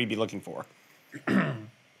 what should we be looking for?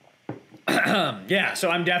 Yeah, so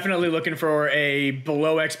I'm definitely looking for a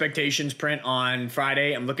below expectations print on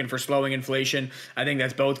Friday. I'm looking for slowing inflation. I think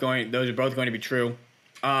those are both going to be true.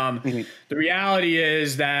 The reality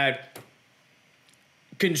is that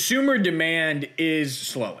consumer demand is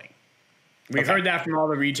slowing. We've heard that from all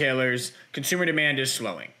the retailers. Consumer demand is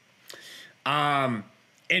slowing.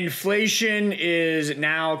 Inflation is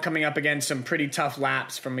now coming up against some pretty tough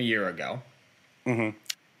laps from a year ago.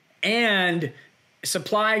 And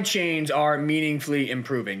supply chains are meaningfully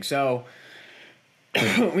improving. So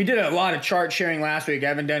we did a lot of chart sharing last week. I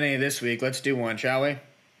haven't done any this week. Let's do one, shall we?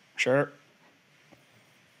 Sure.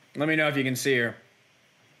 Let me know if you can see her.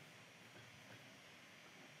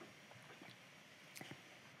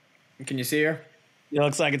 Can you see her? It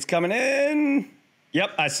looks like it's coming in.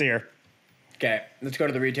 Yep, I see her. Okay, let's go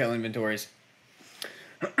to the retail inventories.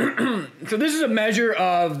 So this is a measure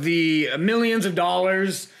of the millions of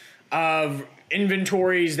dollars of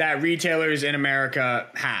inventories that retailers in America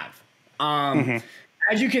have.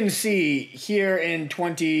 As you can see here in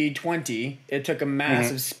 2020, it took a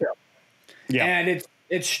massive spill. And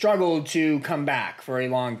it's struggled to come back for a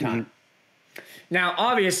long time. Now,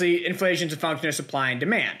 obviously, inflation's a function of supply and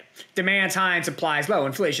demand. Demand's high and supply's low.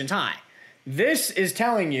 Inflation's high. This is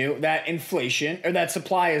telling you that that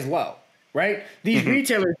supply is low, right? These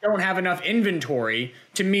retailers don't have enough inventory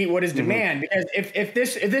to meet what is demand. Because if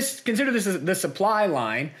this consider this as the supply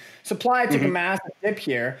line, supply took a massive dip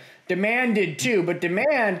here. Demand did too, but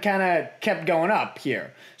demand kind of kept going up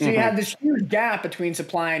here. So you had this huge gap between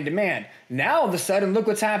supply and demand. Now all of a sudden, look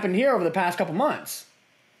what's happened here over the past couple months.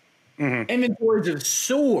 Inventories have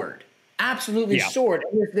soared. Absolutely soared.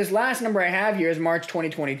 This last number I have here is March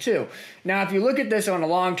 2022. Now, if you look at this on a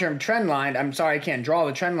long-term trend line, I'm sorry I can't draw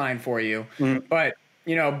the trend line for you, but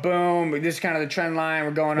boom, this is kind of the trend line.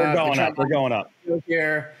 We're going up. We're going up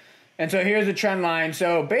here, and so here's the trend line.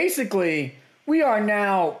 So basically, we are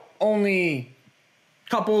now only a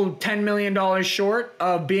couple $10 million short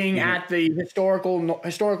of being at the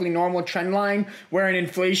historically normal trend line, wherein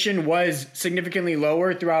inflation was significantly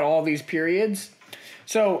lower throughout all these periods.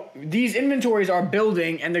 So these inventories are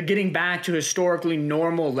building and they're getting back to historically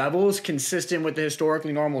normal levels consistent with the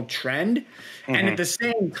historically normal trend. And at the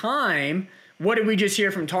same time, what did we just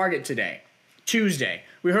hear from Target today? Tuesday.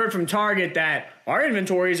 We heard from Target that our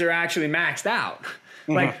inventories are actually maxed out.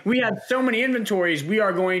 Like we have so many inventories, we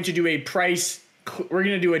are going to do we're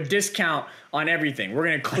going to do a discount on everything. We're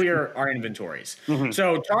going to clear our inventories.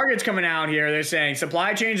 So Target's coming out here. They're saying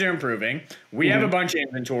supply chains are improving. We have a bunch of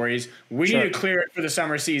inventories. We need to clear it for the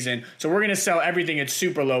summer season. So we're going to sell everything at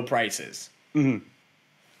super low prices. That's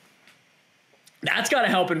got to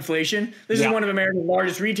help inflation. This is one of America's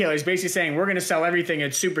largest retailers basically saying we're going to sell everything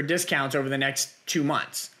at super discounts over the next 2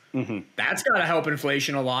 months. That's got to help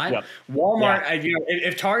inflation a lot. Walmart,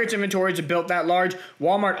 if Target's inventories are built that large,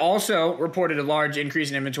 Walmart also reported a large increase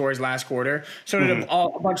in inventories last quarter. So did a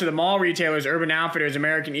bunch of the mall retailers, Urban Outfitters,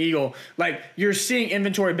 American Eagle. Like you're seeing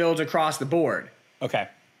inventory builds across the board. Okay.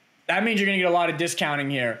 That means you're going to get a lot of discounting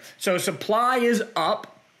here. So supply is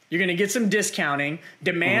up. You're going to get some discounting.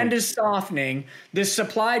 Demand is softening. This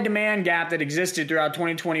supply-demand gap that existed throughout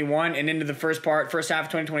 2021 and into the first half of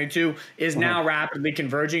 2022 is now rapidly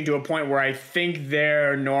converging to a point where I think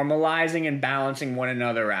they're normalizing and balancing one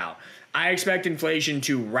another out. I expect inflation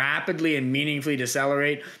to rapidly and meaningfully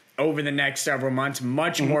decelerate over the next several months,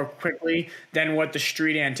 much more quickly than what the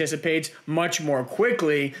street anticipates, much more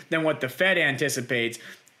quickly than what the Fed anticipates.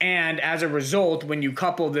 And as a result, when you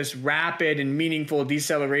couple this rapid and meaningful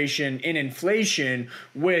deceleration in inflation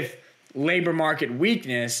with labor market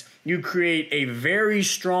weakness, you create a very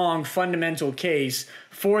strong fundamental case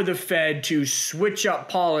for the Fed to switch up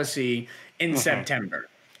policy in September.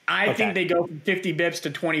 I think they go from 50 bips to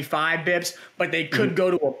 25 bips, but they could go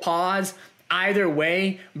to a pause. Either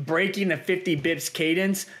way, breaking the 50 bips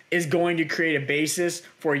cadence is going to create a basis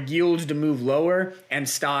for yields to move lower and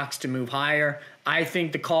stocks to move higher. I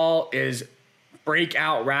think the call is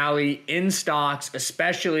breakout rally in stocks,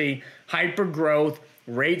 especially hyper growth,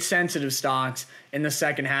 rate sensitive stocks in the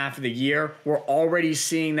second half of the year. We're already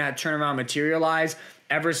seeing that turnaround materialize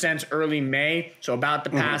ever since early May. So about the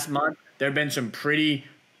past month, there have been some pretty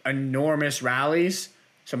enormous rallies,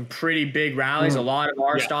 some pretty big rallies. A lot of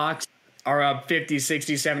our stocks are up 50,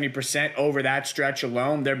 60, 70% over that stretch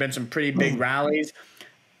alone. There have been some pretty big rallies.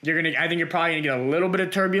 I think you're probably gonna get a little bit of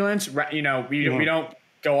turbulence. We don't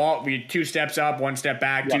we 2 steps up, 1 step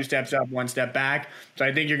back, 2 steps up, 1 step back. So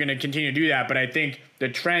I think you're going to continue to do that, but I think the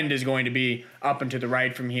trend is going to be up and to the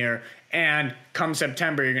right from here. And come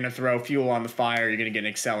September, you're going to throw fuel on the fire. You're going to get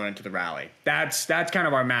an accelerant to the rally. That's kind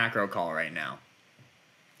of our macro call right now.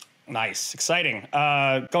 Nice, exciting.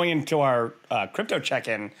 Going into our crypto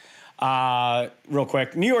check-in, real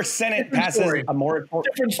quick. New York Senate passes a moratorium.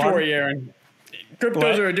 Different story, Aaron.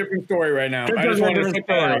 Cryptos are a different story right now. I just wanted to put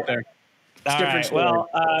that out there. All right. Well,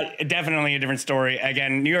 definitely a different story.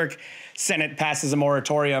 Again, New York Senate passes a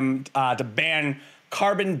moratorium to ban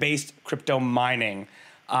carbon-based crypto mining.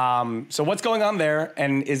 So what's going on there,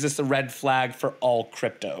 and is this a red flag for all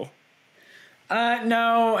crypto?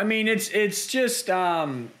 No, I mean it's just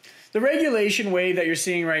the regulation wave that you're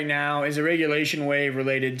seeing right now is a regulation wave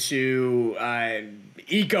related to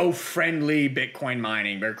eco-friendly Bitcoin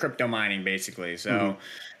mining or crypto mining, basically. So.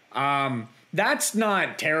 That's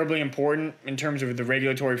not terribly important in terms of the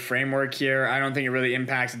regulatory framework here. I don't think it really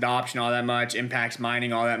impacts adoption all that much, impacts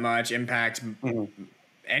mining all that much, impacts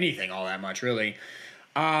anything all that much, really.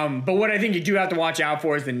 But what I think you do have to watch out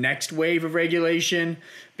for is the next wave of regulation,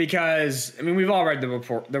 because I mean we've all read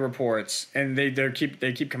the reports, and they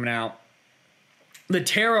keep coming out. The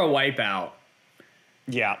Terra wipeout,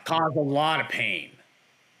 caused a lot of pain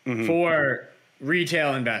for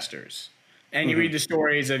retail investors. And you read the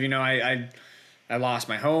stories of, I lost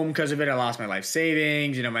my home because of it. I lost my life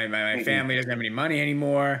savings. My family doesn't have any money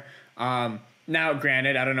anymore. Now,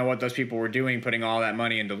 granted, I don't know what those people were doing putting all that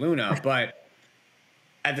money into Luna, but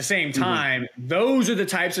at the same time, those are the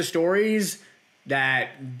types of stories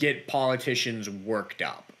that get politicians worked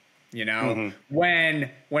up.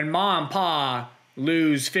 When mom and pa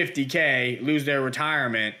lose $50K, lose their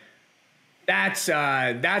retirement, that's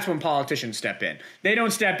when politicians step in. They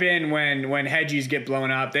don't step in when hedgies get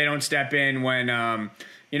blown up. They don't step in when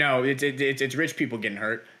it's rich people getting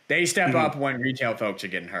hurt. They step up when retail folks are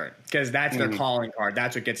getting hurt, because that's their calling card.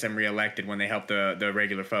 That's what gets them reelected, when they help the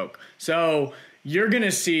regular folk. So you're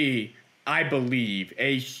gonna see, I believe,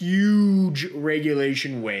 a huge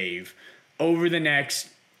regulation wave over the next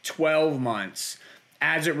 12 months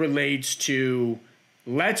as it relates to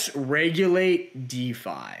let's regulate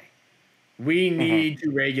DeFi. We need to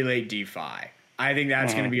regulate DeFi. I think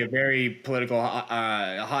that's going to be a very political,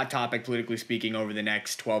 hot topic, politically speaking, over the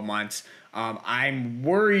next 12 months. I'm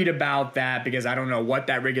worried about that because I don't know what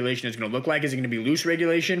that regulation is going to look like. Is it going to be loose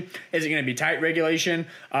regulation? Is it going to be tight regulation?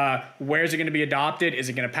 Where is it going to be adopted? Is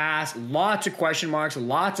it going to pass? Lots of question marks,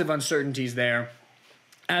 lots of uncertainties there.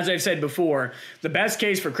 As I've said before, the best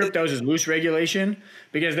case for cryptos is loose regulation,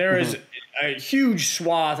 because there is a huge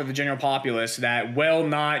swath of the general populace that will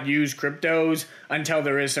not use cryptos until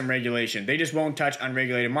there is some regulation. They just won't touch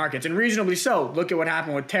unregulated markets, and reasonably so. Look at what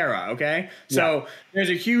happened with Terra, okay? So there's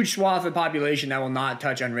a huge swath of the population that will not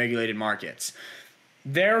touch unregulated markets.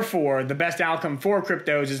 Therefore, the best outcome for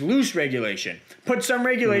cryptos is loose regulation. Put some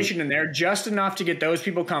regulation in there, just enough to get those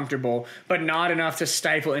people comfortable, but not enough to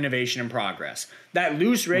stifle innovation and progress. That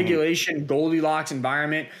loose regulation Goldilocks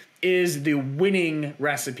environment is the winning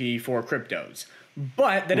recipe for cryptos.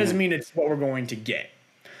 But that doesn't mean it's what we're going to get.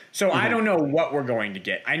 So I don't know what we're going to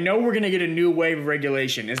get. I know we're going to get a new wave of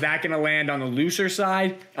regulation. Is that going to land on the looser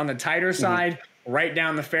side, on the tighter side, right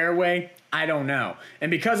down the fairway? I don't know. And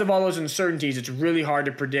because of all those uncertainties, it's really hard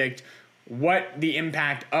to predict what the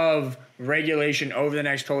impact of regulation over the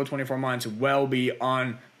next 12 to 24 months will be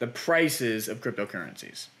on the prices of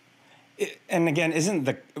cryptocurrencies. And again, isn't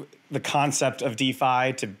the concept of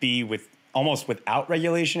DeFi to be almost without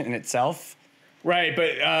regulation in itself? Right,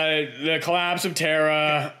 but the collapse of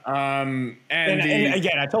Terra, and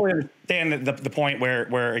again, I totally understand the point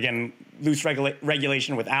where again, loose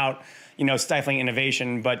regulation without stifling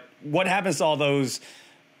innovation. But what happens to all those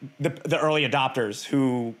the early adopters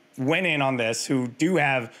who went in on this, who do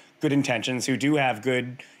have good intentions, who do have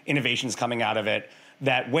good innovations coming out of it,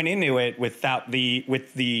 that went into it with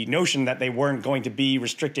the notion that they weren't going to be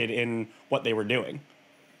restricted in what they were doing?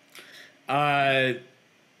 That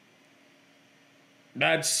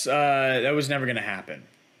was never going to happen.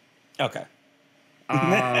 Okay.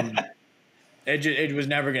 It was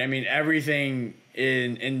never going to. I mean, everything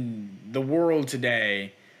in the world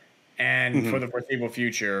today and for the foreseeable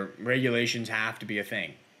future, regulations have to be a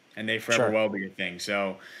thing, and they forever will be a thing.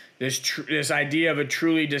 So this idea of a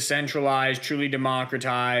truly decentralized, truly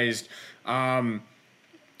democratized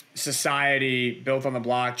society built on the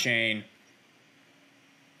blockchain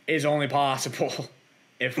is only possible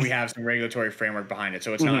if we have some regulatory framework behind it.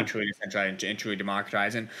 So it's not truly decentralized and truly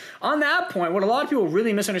democratized. And on that point, what a lot of people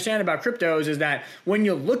really misunderstand about cryptos is that when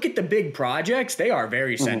you look at the big projects, they are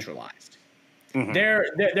very centralized.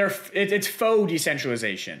 It's faux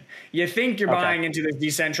decentralization. You think you're buying into this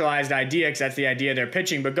decentralized idea because that's the idea they're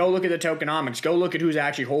pitching, but go look at the tokenomics. Go look at who's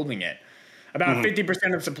actually holding it. About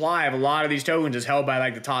 50% of supply of a lot of these tokens is held by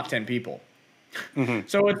like the top 10 people.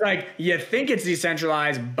 So it's like you think it's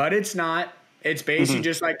decentralized, but it's not. It's basically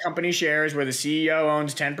just like company shares where the CEO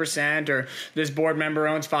owns 10% or this board member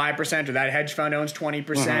owns 5% or that hedge fund owns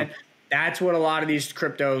 20%. That's what a lot of these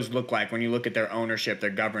cryptos look like when you look at their ownership, their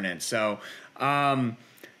governance. So to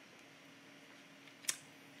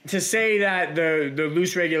say that the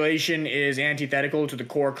loose regulation is antithetical to the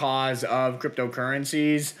core cause of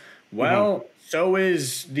cryptocurrencies, well, so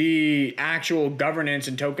is the actual governance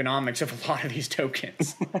and tokenomics of a lot of these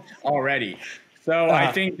tokens already. So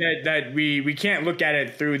I think that we can't look at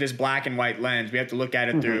it through this black and white lens. We have to look at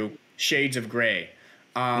it through shades of gray.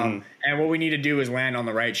 And what we need to do is land on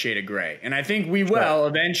the right shade of gray. And I think we will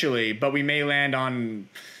eventually, but we may land on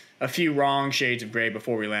a few wrong shades of gray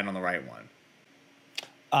before we land on the right one.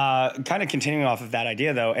 Kind of continuing off of that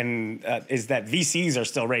idea, though, and is that VCs are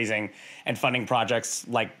still raising and funding projects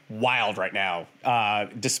like wild right now,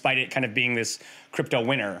 despite it kind of being this crypto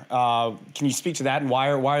winner. Can you speak to that? And why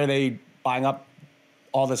are they buying up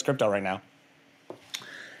all this crypto right now?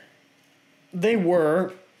 They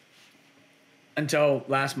were until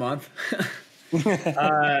last month.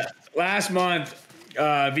 Last month,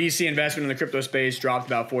 VC investment in the crypto space dropped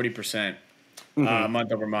about 40%.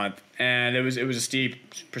 Month over month, and it was a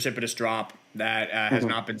steep, precipitous drop that has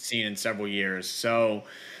not been seen in several years. So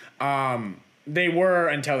they were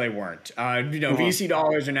until they weren't. VC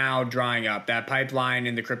dollars are now drying up. That pipeline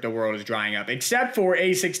in the crypto world is drying up, except for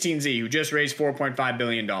A16Z, who just raised $4.5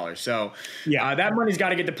 billion. So that money's got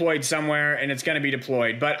to get deployed somewhere, and it's going to be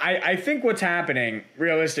deployed. But I think what's happening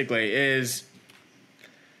realistically is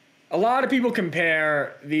a lot of people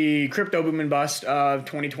compare the crypto boom and bust of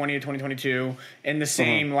 2020 to 2022 in the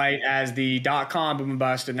same light as the dot-com boom and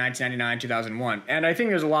bust of 1999, 2001. And I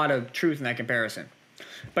think there's a lot of truth in that comparison.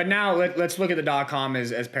 But now let's look at the dot-com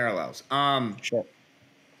as parallels. Sure.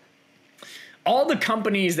 All the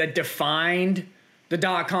companies that defined the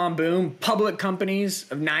dot-com boom, public companies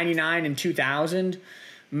of 99 and 2000,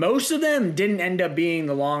 most of them didn't end up being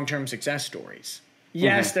the long-term success stories.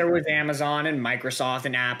 Yes, there was Amazon and Microsoft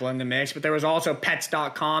and Apple in the mix, but there was also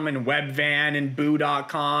Pets.com and Webvan and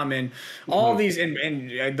Boo.com and all these, and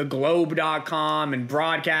the Globe.com and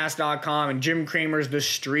Broadcast.com and Jim Cramer's The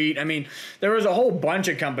Street. I mean, there was a whole bunch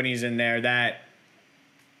of companies in there that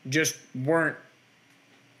just weren't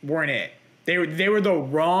it. They were the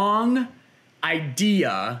wrong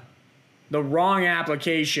idea, the wrong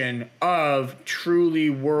application of truly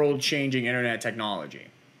world-changing internet technology.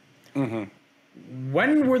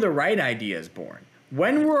 When were the right ideas born?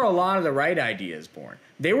 When were a lot of the right ideas born?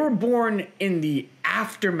 They were born in the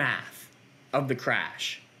aftermath of the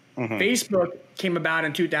crash. Facebook came about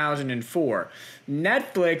in 2004.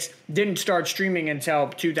 Netflix didn't start streaming until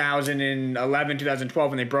 2011, 2012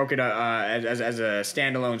 when they broke it as a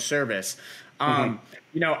standalone service.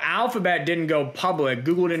 Alphabet didn't go public.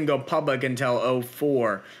 Google didn't go public until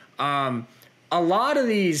 2004. A lot of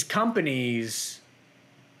these companies,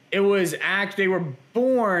 they were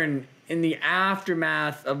born in the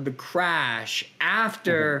aftermath of the crash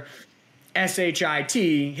after SHIT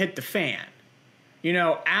hit the fan.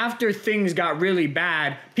 After things got really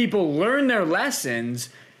bad, people learned their lessons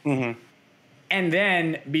and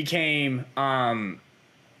then became,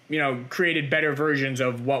 created better versions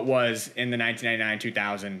of what was in the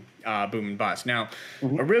 1999-2000 boom and bust. Now,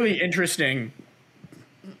 a really interesting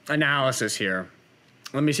analysis here.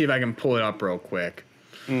 Let me see if I can pull it up real quick.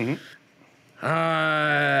 Okay.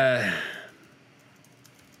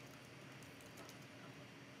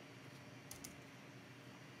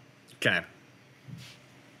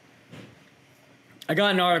 I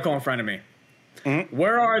got an article in front of me.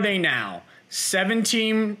 Where are they now?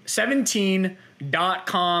 17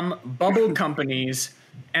 dot-com bubble companies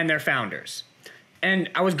and their founders. And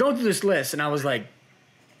I was going through this list and I was like,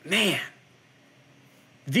 man,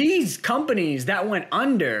 these companies that went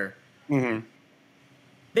under,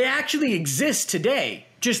 they actually exist today,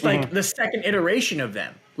 just like the second iteration of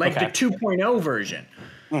them, like the 2.0 version.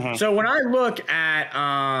 So when I look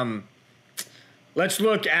at, let's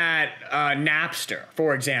look at Napster,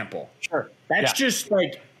 for example. Sure. That's just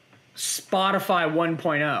like Spotify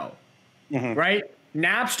 1.0, right?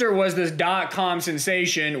 Napster was this dot-com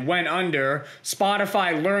sensation, went under.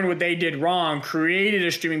 Spotify learned what they did wrong, created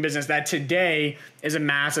a streaming business that today is a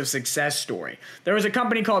massive success story. There was a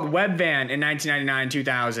company called Webvan in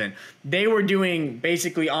 1999-2000. They were doing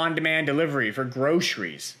basically on-demand delivery for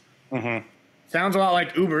groceries. Sounds a lot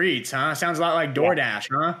like Uber Eats, huh? Sounds a lot like DoorDash,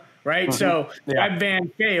 huh? right? So Yeah.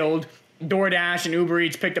 Webvan failed. DoorDash and Uber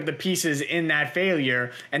Eats picked up the pieces in that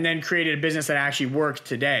failure and then created a business that actually works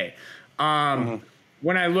today.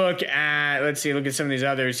 When I look at, look at some of these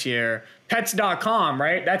others here. Pets.com,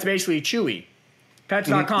 right? That's basically Chewy.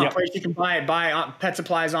 Pets.com, Yep. place you can buy pet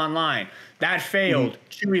supplies online. That failed.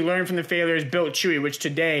 Chewy learned from the failures, built Chewy, which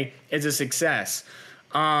today is a success.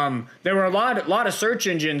 There were a lot of search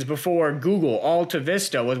engines before Google. Alta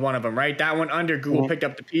Vista was one of them, right? That went under Google, picked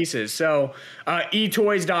up the pieces. So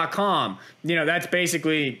etoys.com, that's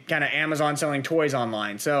basically kind of Amazon selling toys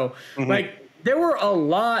online. So like there were a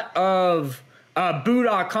lot of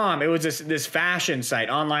boo.com. It was this fashion site,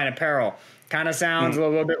 online apparel. Kind of sounds a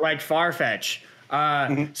little bit like Farfetch.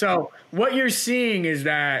 So what you're seeing is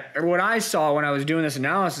that, or what I saw when I was doing this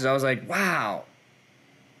analysis, I was like, wow,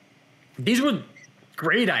 these were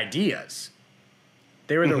great ideas.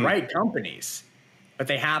 They were the right companies, but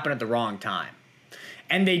they happened at the wrong time.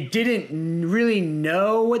 And they didn't really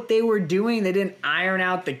know what they were doing. They didn't iron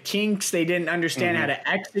out the kinks. They didn't understand how to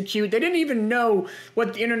execute. They didn't even know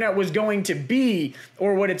what the internet was going to be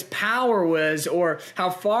or what its power was or how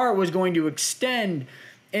far it was going to extend.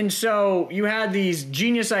 And so you had these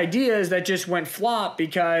genius ideas that just went flop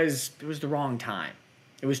because it was the wrong time.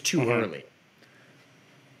 It was too early.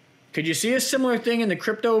 Could you see a similar thing in the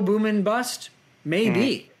crypto boom and bust?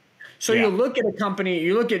 Maybe. So you look at a company,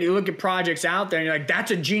 you look at projects out there, and you're like, that's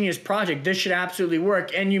a genius project. This should absolutely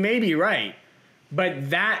work. And you may be right, but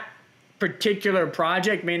that particular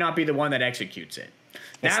project may not be the one that executes it.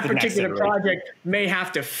 That particular project may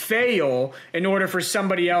have to fail in order for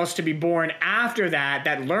somebody else to be born after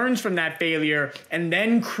that learns from that failure and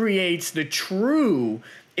then creates the true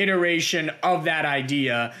iteration of that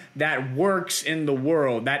idea that works in the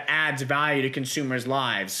world, that adds value to consumers'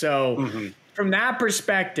 lives. So from that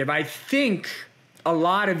perspective, I think a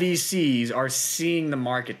lot of VCs are seeing the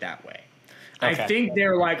market that way. I think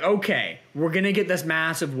they're like, okay, we're going to get this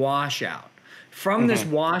massive washout. From this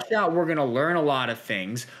washout, we're going to learn a lot of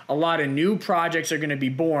things. A lot of new projects are going to be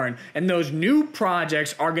born, and those new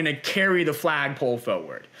projects are going to carry the flagpole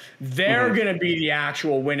forward. They're going to be the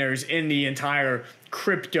actual winners in the entire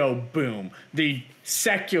crypto boom, the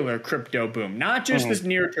secular crypto boom, not just this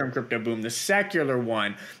near-term crypto boom, the secular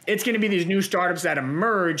one. It's going to be these new startups that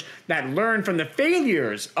emerge that learn from the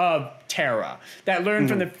failures of Terra, that learn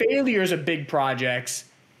from the failures of big projects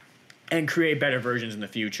and create better versions in the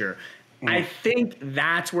future. I think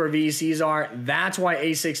that's where VCs are. That's why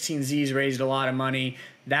A16Z's raised a lot of money.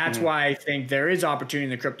 That's why I think there is opportunity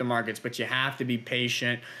in the crypto markets, but you have to be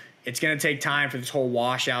patient. It's going to take time for this whole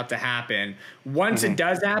washout to happen. Once it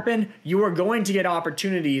does happen, you are going to get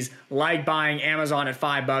opportunities like buying Amazon at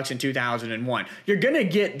 $5 in 2001. You're going to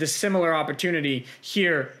get the similar opportunity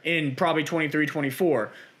here in probably 23,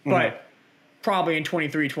 24, but probably in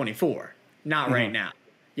 23, 24, not right now.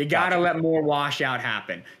 You got to let more washout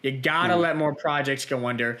happen. You got to let more projects go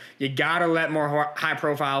under. You got to let more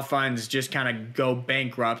high-profile funds just kind of go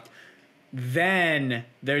bankrupt. Then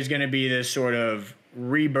there's going to be this sort of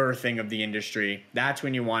rebirthing of the industry. That's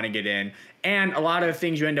when you want to get in. And a lot of the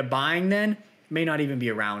things you end up buying then may not even be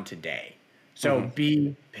around today. So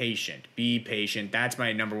be patient. Be patient. That's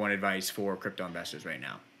my number one advice for crypto investors right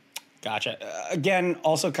now. Gotcha. Again,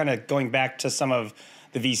 also kind of going back to some of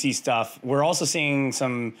the VC stuff, we're also seeing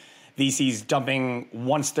some VCs dumping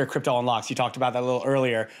once their crypto unlocks. You talked about that a little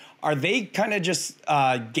earlier. Are they kind of just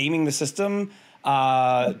gaming the system,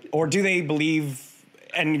 or do they believe,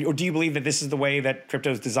 or do you believe that this is the way that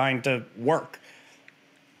crypto is designed to work?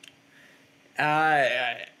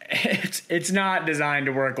 It's not designed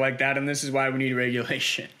to work like that, and this is why we need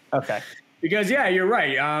regulation. Okay. Because, yeah, you're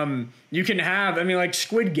right. You can have, like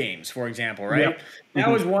Squid Games, for example, right? Yep. That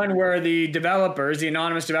was one where the developers, the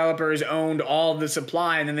anonymous developers, owned all the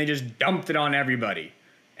supply, and then they just dumped it on everybody,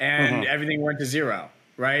 and everything went to zero,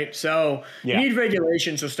 right? So you need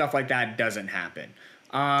regulation so stuff like that doesn't happen.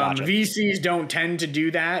 Gotcha. VCs don't tend to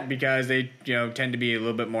do that because they tend to be a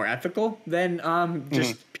little bit more ethical than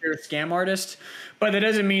just pure scam artists. But that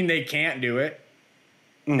doesn't mean they can't do it.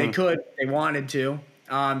 They could. They wanted to.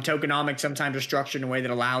 Tokenomics sometimes are structured in a way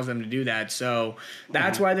that allows them to do that. So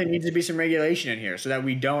that's why there needs to be some regulation in here so that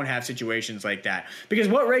we don't have situations like that. Because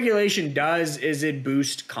what regulation does is it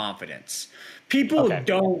boosts confidence. People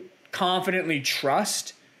don't confidently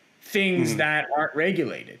trust things that aren't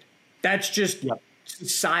regulated. That's just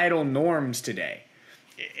societal norms today.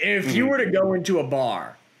 If you were to go into a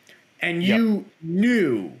bar and you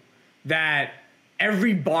knew that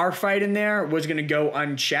every bar fight in there was going to go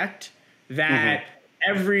unchecked, that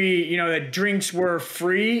every, that drinks were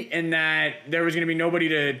free and that there was going to be nobody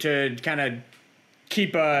to kind of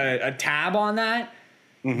keep a tab on that,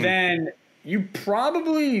 then you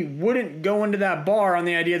probably wouldn't go into that bar on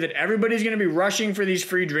the idea that everybody's going to be rushing for these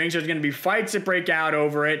free drinks. There's going to be fights that break out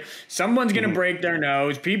over it. Someone's going to break their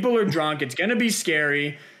nose. People are drunk. It's going to be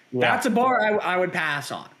scary. Yeah. That's a bar I would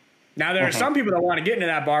pass on. Now, there are some people that want to get into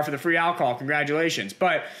that bar for the free alcohol. Congratulations.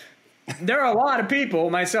 But there are a lot of people,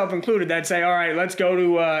 myself included, that say, all right, let's go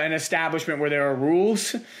to an establishment where there are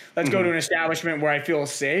rules. Let's go to an establishment where I feel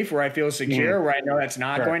safe, where I feel secure, where I know that's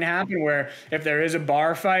not going to happen, where if there is a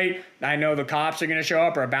bar fight, I know the cops are going to show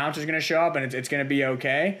up or a bouncer's going to show up and it's going to be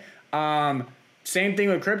okay. Same thing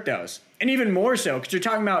with cryptos. And even more so, because you're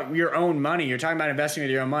talking about your own money. You're talking about investing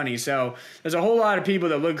with your own money. So there's a whole lot of people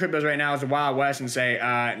that look at cryptos right now as the Wild West and say,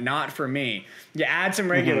 not for me. You add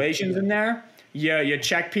some regulations in there. You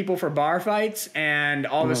check people for bar fights, and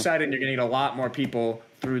all of a sudden you're going to get a lot more people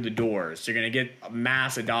through the doors. So you're going to get a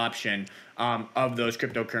mass adoption of those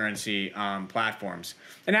cryptocurrency platforms.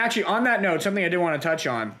 And actually, on that note, something I did want to touch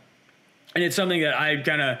on, and it's something that I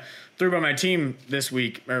kind of threw by my team this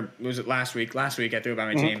week, or was it last week? Last week I threw it by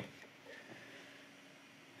my team.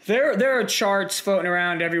 There are charts floating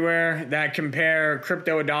around everywhere that compare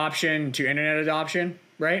crypto adoption to internet adoption,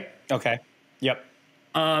 right? Okay. Yep.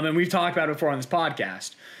 And we've talked about it before on this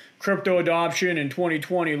podcast. Crypto adoption in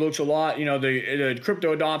 2020 looks a lot, the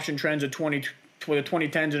crypto adoption trends of the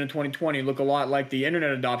 2010s and the 2020 look a lot like the internet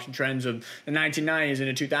adoption trends of the 1990s and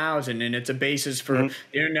the 2000s. And it's a basis for the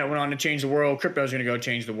internet went on to change the world. Crypto is going to go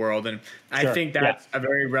change the world. And I think that's a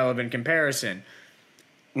very relevant comparison.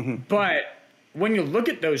 But when you look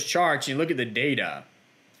at those charts, you look at the data,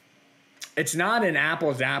 it's not an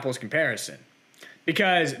apples to apples comparison,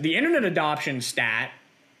 because the internet adoption stat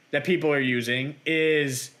that people are using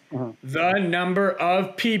is the number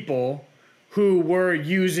of people who were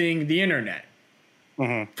using the internet.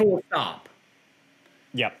 Full stop.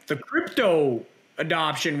 Yep. The crypto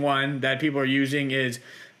adoption one that people are using is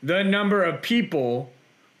the number of people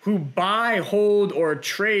who buy, hold, or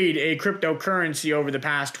trade a cryptocurrency over the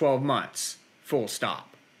past 12 months. Full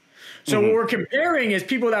stop. So what we're comparing is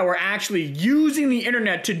people that were actually using the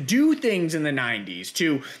internet to do things in the 90s,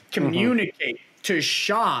 to communicate, to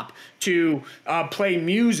shop, to play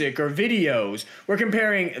music or videos. We're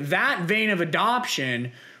comparing that vein of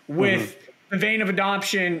adoption with the vein of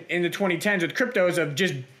adoption in the 2010s with cryptos of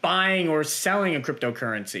just buying or selling a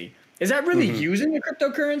cryptocurrency. Is that really using a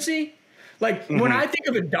cryptocurrency? Like, when I think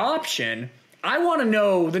of adoption, I want to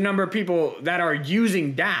know the number of people that are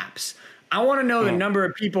using dApps. I want to know the number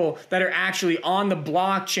of people that are actually on the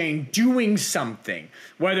blockchain doing something,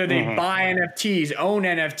 whether they buy NFTs, own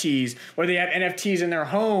NFTs, whether they have NFTs in their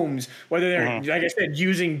homes, whether they're, like I said,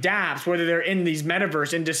 using dApps, whether they're in these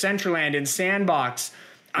metaverse, in Decentraland, in Sandbox.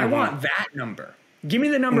 I want that number. Give me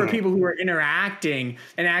the number of people who are interacting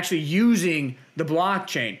and actually using the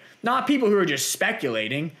blockchain, not people who are just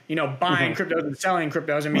speculating, buying cryptos and selling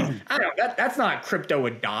cryptos. I mean, I don't know, that's not crypto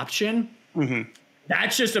adoption.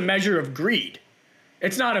 That's just a measure of greed.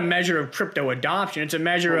 It's not a measure of crypto adoption. It's a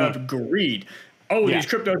measure of greed. Oh, these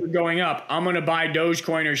cryptos are going up. I'm going to buy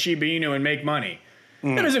Dogecoin or Shiba Inu and make money.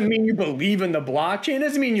 That doesn't mean you believe in the blockchain. It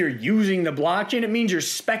doesn't mean you're using the blockchain. It means you're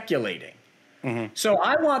speculating. So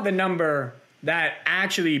I want the number that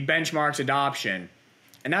actually benchmarks adoption,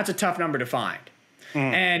 and that's a tough number to find.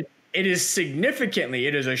 And it is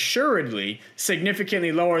assuredly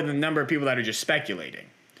significantly lower than the number of people that are just speculating.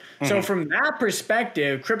 So from that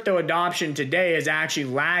perspective, crypto adoption today is actually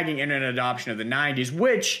lagging internet adoption of the 90s,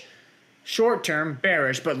 which short-term,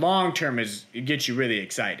 bearish, but long-term it gets you really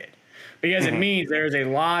excited. Because it means there's a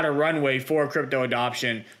lot of runway for crypto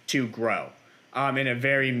adoption to grow in a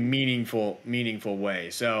very meaningful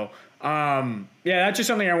way. So, that's just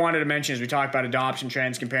something I wanted to mention as we talk about adoption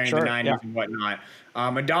trends comparing the 90s and whatnot.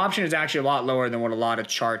 Adoption is actually a lot lower than what a lot of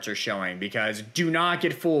charts are showing, because do not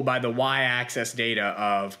get fooled by the y-axis data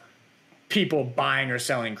of people buying or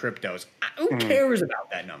selling cryptos. Who cares about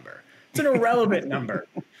that number? It's an irrelevant number.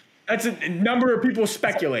 That's a number of people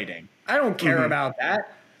speculating. I don't care about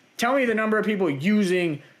that. Tell me the number of people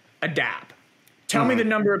using a dApp. Tell me the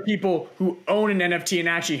number of people who own an NFT and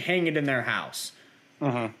actually hang it in their house.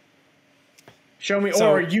 Show me,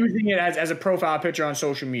 or using it as a profile picture on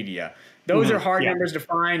social media. Those are hard numbers to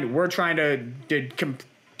find. We're trying to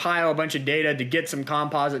compile a bunch of data to get some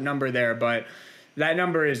composite number there, but that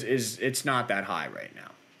number is it's not that high right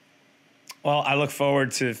now. Well, I look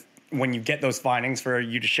forward to when you get those findings for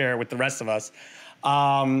you to share with the rest of us.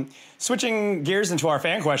 Switching gears into our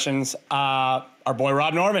fan questions, our boy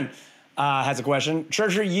Rob Norman has a question.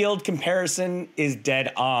 Treasury yield comparison is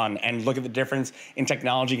dead on, and look at the difference in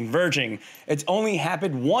technology converging. It's only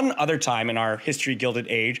happened one other time in our history gilded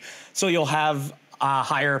age, so you'll have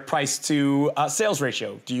higher price to sales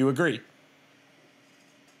ratio. Do you agree?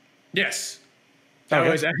 Yes. That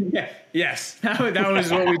was yes. That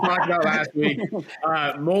was what we talked about last week.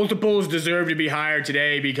 Multiples deserve to be higher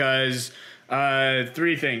today because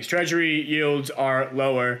three things: treasury yields are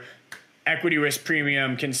lower. Equity risk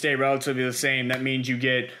premium can stay relatively the same. That means you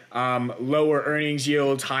get lower earnings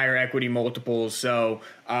yields, higher equity multiples. So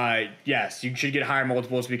yes, you should get higher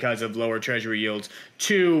multiples because of lower treasury yields.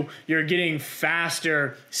 Two, you're getting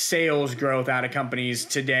faster sales growth out of companies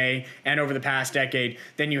today and over the past decade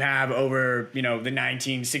than you have over, the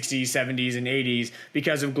 1960s, 70s, and 80s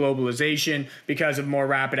because of globalization, because of more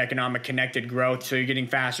rapid economic connected growth. So you're getting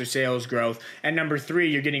faster sales growth. And number three,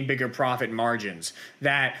 you're getting bigger profit margins.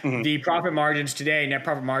 That the profit margins today, net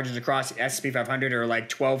profit margins across the S&P 500 are like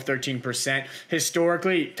 12, 13%.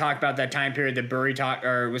 Historically, talk about that time period that Burry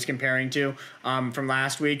was comparing to from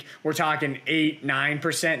last week. We're talking 8, 9%,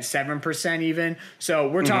 7% even. So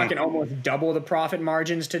we're talking almost double the profit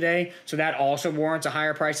margins today. So that also warrants a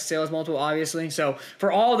higher price to sales multiple, obviously. So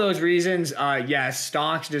for all those reasons, yes,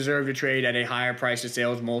 stocks deserve to trade at a higher price to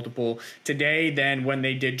sales multiple today than when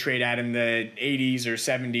they did trade at in the 80s or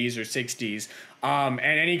 70s or 60s. And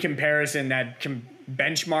any comparison that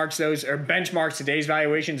benchmarks those or benchmarks today's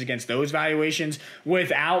valuations against those valuations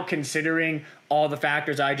without considering all the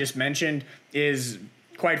factors I just mentioned is,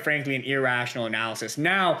 quite frankly, an irrational analysis.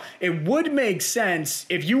 Now, it would make sense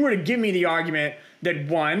if you were to give me the argument that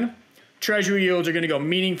one, treasury yields are going to go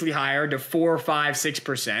meaningfully higher to 4, 5,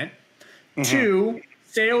 6%. Two,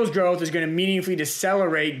 sales growth is going to meaningfully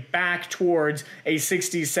decelerate back towards a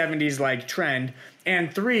 60s, 70s like trend.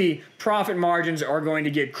 And three, profit margins are going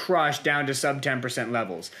to get crushed down to sub 10%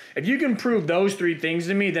 levels. If you can prove those three things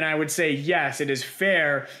to me, then I would say, yes, it is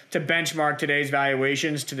fair to benchmark today's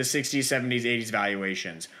valuations to the 60s, 70s, 80s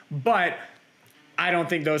valuations. But I don't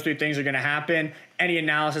think those three things are going to happen. Any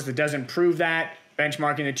analysis that doesn't prove that,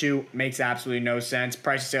 benchmarking the two makes absolutely no sense.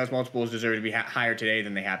 Price to sales multiples deserve to be higher today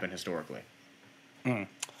than they have been historically.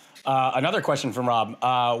 Another question from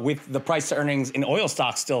Rob. With the price to earnings in oil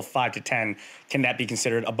stocks still 5 to 10, can that be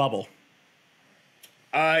considered a bubble?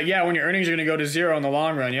 Yeah, when your earnings are going to go to zero in the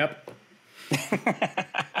long run, yep.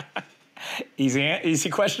 Easy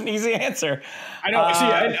question, easy answer. I know.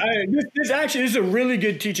 This is a really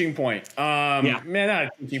good teaching point. Man, not a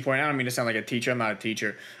teaching point. I don't mean to sound like a teacher. I'm not a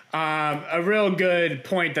teacher. A real good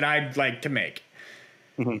point that I'd like to make.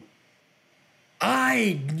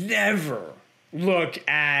 I never look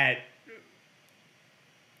at,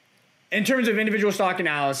 in terms of individual stock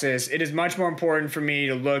analysis, it is much more important for me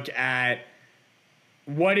to look at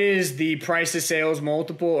what is the price to sales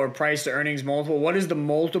multiple or price to earnings multiple. What is the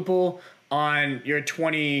multiple on your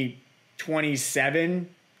 2027,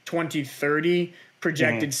 2030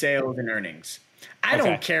 projected sales and earnings? I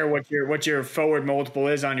don't care what your forward multiple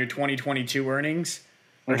is on your 2022 earnings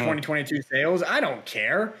or 2022 sales. I don't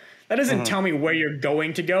care. That doesn't tell me where you're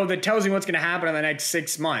going to go. That tells me what's going to happen in the next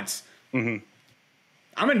 6 months. I'm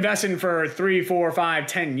investing for 3, 4, 5,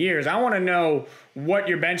 10 years. I want to know what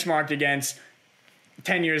you're benchmarked against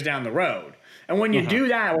 10 years down the road. And when you do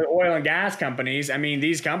that with oil and gas companies, I mean,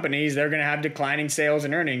 these companies, they're going to have declining sales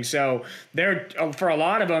and earnings. So they're, for a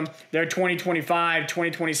lot of them, their 2025,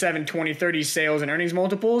 2027, 2030 sales and earnings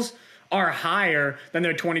multiples are higher than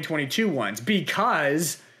their 2022 ones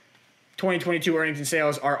because 2022 earnings and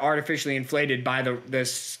sales are artificially inflated by the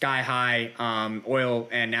sky high oil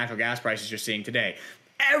and natural gas prices you're seeing today.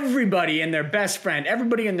 Everybody and their best friend,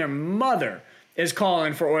 everybody and their mother is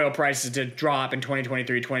calling for oil prices to drop in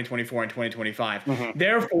 2023, 2024, and 2025.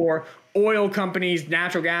 Therefore, oil companies,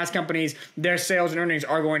 natural gas companies, their sales and earnings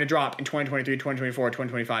are going to drop in 2023, 2024,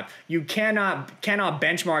 2025. You cannot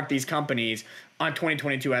benchmark these companies on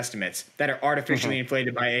 2022 estimates that are artificially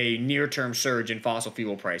inflated by a near-term surge in fossil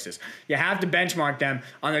fuel prices. You have to benchmark them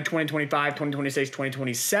on the 2025, 2026,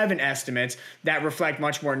 2027 estimates that reflect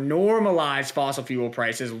much more normalized fossil fuel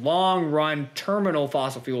prices, long-run terminal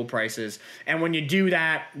fossil fuel prices. And when you do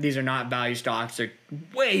that, these are not value stocks. They're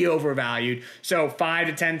way overvalued. So 5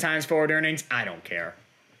 to 10 times forward earnings, I don't care.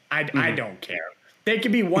 I don't care. They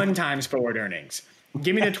could be 1 times forward earnings.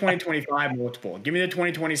 Give me the 2025 multiple. Give me the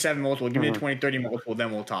 2027 multiple. Give me the 2030 multiple.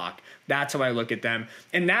 Then we'll talk. That's how I look at them.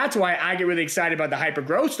 And that's why I get really excited about the hyper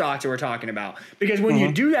growth stocks that we're talking about. Because when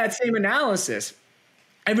you do that same analysis,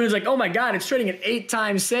 everyone's like, oh my God, it's trading at 8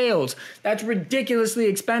 times sales. That's ridiculously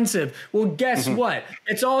expensive. Well, guess what?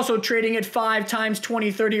 It's also trading at 5 times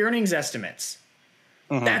 2030 earnings estimates.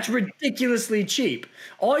 That's ridiculously cheap.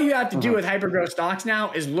 All you have to do with hypergrowth stocks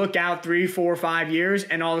now is look out 3, 4, 5 years,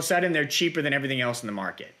 and all of a sudden they're cheaper than everything else in the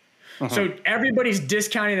market. So everybody's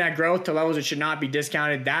discounting that growth to levels it should not be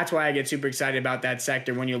discounted. That's why I get super excited about that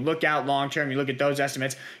sector. When you look out long term, you look at those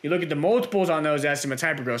estimates, you look at the multiples on those estimates,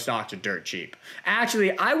 hypergrowth stocks are dirt cheap.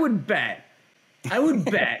 Actually, I would bet,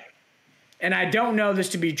 and I don't know this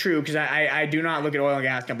to be true because I do not look at oil and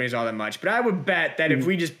gas companies all that much, but I would bet that if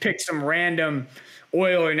we just picked some random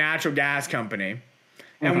oil or natural gas company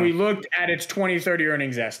and we looked at its 2030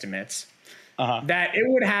 earnings estimates, that it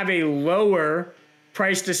would have a lower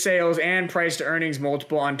price to sales and price to earnings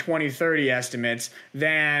multiple on 2030 estimates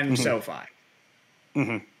than SOFI.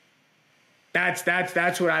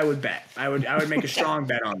 That's what I would bet. I would make a strong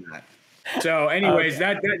bet on that. So anyways,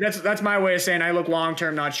 that's my way of saying I look long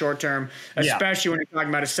term, not short term, especially when you're talking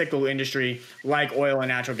about a cyclical industry like oil and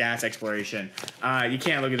natural gas exploration. You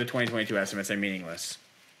can't look at the 2022 estimates; they're meaningless.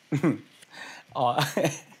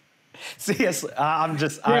 CS, I'm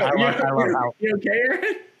just. You okay,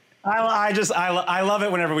 Aaron? I love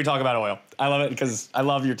it whenever we talk about oil. I love it because I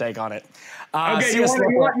love your take on it. Okay, you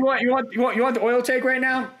want the oil take right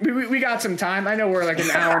now? We got some time. I know we're like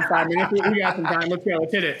an hour and 5 minutes. We got some time. Let's go.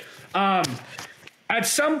 Let's hit it. At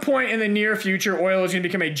some point in the near future, oil is going to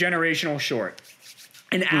become a generational short.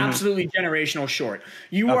 An absolutely generational short.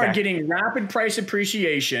 You are getting rapid price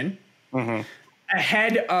appreciation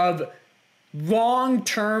ahead of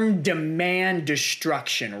long-term demand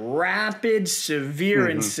destruction, rapid, severe,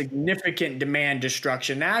 and significant demand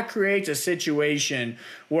destruction. That creates a situation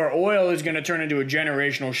where oil is going to turn into a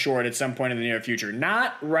generational short at some point in the near future.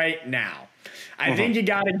 Not right now. I think you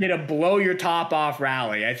got to get a blow your top off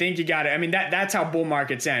rally. I think you got to, I mean, that's how bull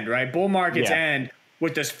markets end, right? Bull markets end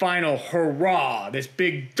with this final hurrah, this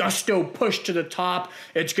big gusto push to the top.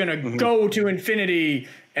 It's going to go to infinity.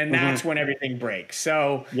 And that's when everything breaks.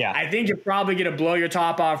 So I think you probably get a blow your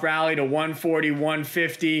top off rally to 140,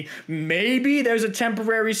 150. Maybe there's a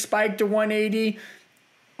temporary spike to 180.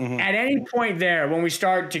 At any point there, when we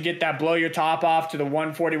start to get that blow your top off to the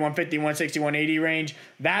 140, 150, 160, 180 range,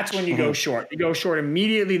 that's when you go short. You go short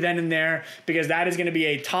immediately then and there because that is going to be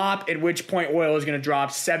a top at which point oil is going to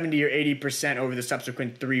drop 70 or 80% over the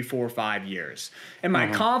subsequent 3, 4, 5 years. And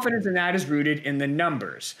my confidence in that is rooted in the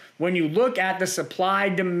numbers. When you look at the supply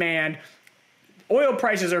demand, oil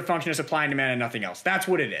prices are a function of supply and demand and nothing else. That's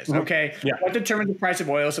what it is, okay? What determines the price of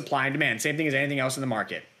oil? Supply and demand. Same thing as anything else in the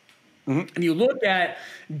market. And you look at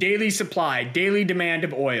daily supply, daily demand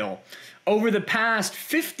of oil. Over the past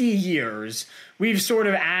 50 years, we've sort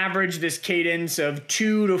of averaged this cadence of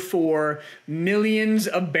 2 to 4 millions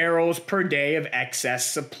of barrels per day of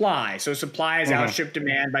excess supply. So supply has outstripped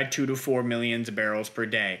demand by 2 to 4 millions of barrels per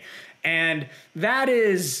day. And that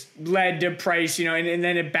is led to price, you know, and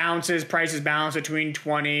then it bounces, prices bounce between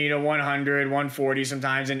 20 to 100, 140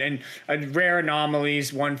 sometimes, and rare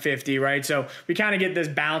anomalies, 150, right? So we kind of get this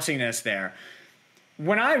bounciness there.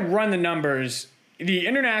 When I run the numbers, the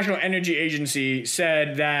International Energy Agency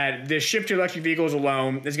said that the shift to electric vehicles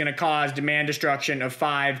alone is going to cause demand destruction of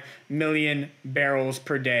 5 million barrels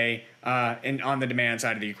per day on the demand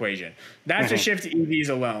side of the equation. That's a shift to EVs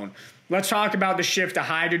alone. Let's talk about the shift to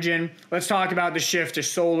hydrogen. Let's talk about the shift to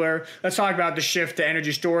solar. Let's talk about the shift to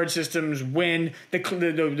energy storage systems, wind,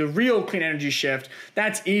 the real clean energy shift.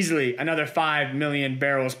 That's easily another 5 million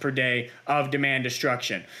barrels per day of demand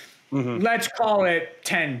destruction. Let's call it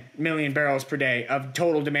 10 million barrels per day of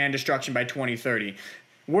total demand destruction by 2030.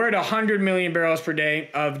 We're at 100 million barrels per day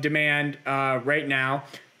of demand right now.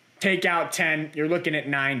 Take out 10, you're looking at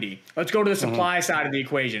 90. Let's go to the supply side of the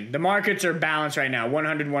equation. The markets are balanced right now,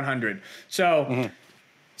 100, 100. So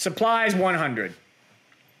supply is 100.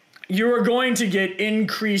 You are going to get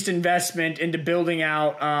increased investment into building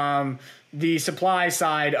out the supply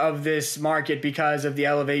side of this market because of the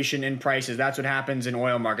elevation in prices. That's what happens in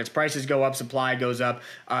oil markets. Prices go up, supply goes up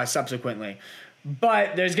subsequently.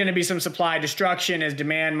 But there's going to be some supply destruction as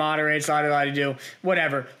demand moderates,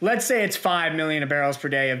 whatever. Let's say it's 5 million barrels per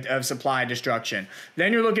day of supply destruction.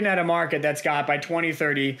 Then you're looking at a market that's got, by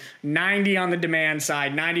 2030, 90 on the demand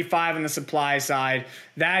side, 95 on the supply side.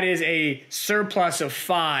 That is a surplus of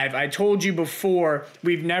 5. I told you before,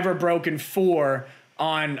 we've never broken 4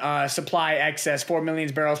 on supply excess, 4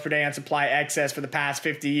 million barrels per day on supply excess for the past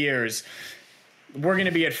 50 years. We're going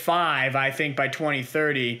to be at 5, I think, by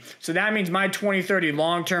 2030. So that means my 2030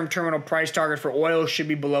 long-term terminal price target for oil should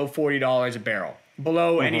be below $40 a barrel,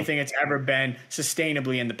 below anything it's ever been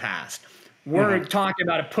sustainably in the past. We're talking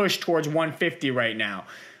about a push towards 150 right now.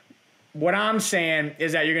 What I'm saying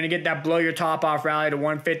is that you're going to get that blow your top off rally to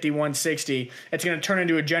 150, 160. It's going to turn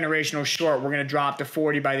into a generational short. We're going to drop to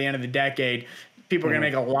 40 by the end of the decade. People are going to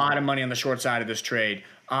make a lot of money on the short side of this trade.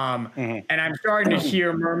 And I'm starting to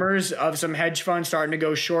hear murmurs of some hedge funds starting to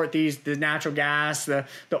go short the natural gas, the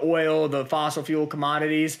oil, the fossil fuel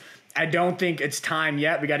commodities. I don't think it's time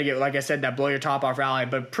yet. We got to get, like I said, that blow your top off rally,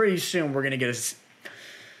 but pretty soon we're going to get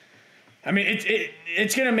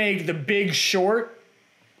it's going to make the big short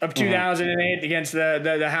of 2008 against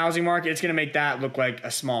the housing market. It's going to make that look like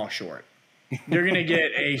a small short. They're going to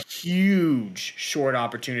get a huge short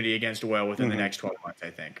opportunity against oil within the next 12 months, I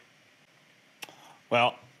think.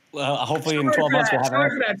 Well, hopefully in 12 months we'll have. Sorry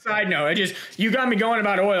for that side note. You got me going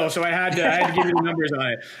about oil, so I had to give you the numbers on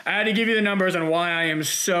it. I had to give you the numbers on why I am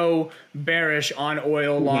so bearish on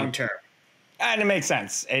oil long term. And it makes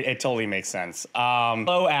sense. It totally makes sense.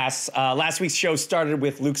 Lo asks, last week's show started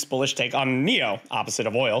with Luke's bullish take on NEO, opposite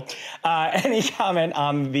of oil. Any comment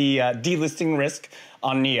on the delisting risk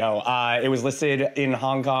on NEO? It was listed in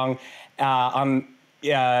Hong Kong,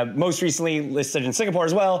 most recently listed in Singapore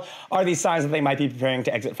as well. Are these signs that they might be preparing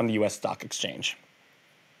to exit from the U.S. stock exchange?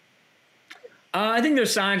 I think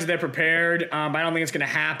there's signs that they're prepared, but I don't think it's going to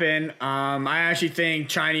happen. I actually think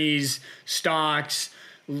Chinese stocks...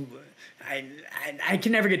 I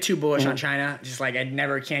can never get too bullish on China. Just like I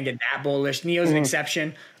never can get that bullish. NEO's an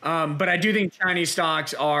exception. But I do think Chinese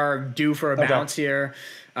stocks are due for a bounce here.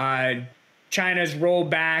 China's rolled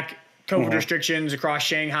back COVID restrictions across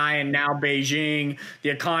Shanghai and now Beijing. The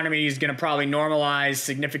economy is going to probably normalize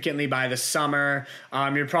significantly by the summer.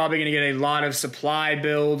 You're probably going to get a lot of supply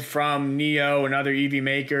build from NEO and other EV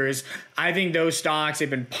makers. I think those stocks, they've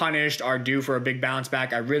been punished, are due for a big bounce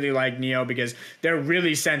back. I really like NEO because they're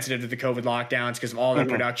really sensitive to the COVID lockdowns because of all their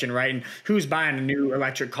production, right? And who's buying a new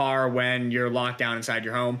electric car when you're locked down inside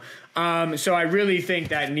your home? So I really think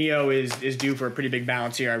that NEO is due for a pretty big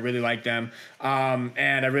bounce here. I really like them. And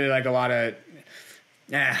I really like a lot of,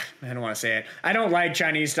 I don't want to say it. I don't like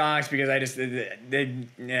Chinese stocks because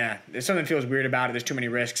there's something feels weird about it. There's too many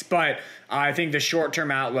risks. But I think the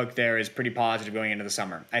short-term outlook there is pretty positive going into the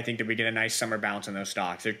summer. I think that we get a nice summer bounce in those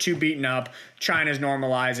stocks. They're too beaten up. China's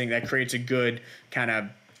normalizing. That creates a good kind of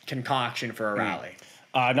concoction for a rally.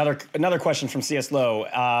 Another question from CS Low.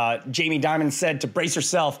 Jamie Dimon said to brace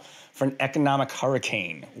yourself for an economic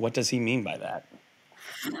hurricane. What does he mean by that?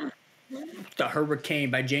 The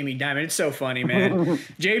hurricane by Jamie Dimon. It's so funny, man.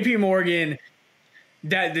 JP Morgan,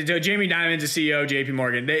 Jamie Dimon's the CEO of JP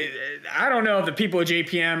Morgan. I don't know if the people at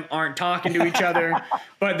JPM aren't talking to each other,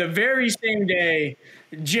 but the very same day,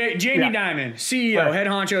 Jamie Dimon, CEO, head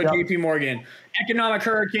honcho at JP Morgan, economic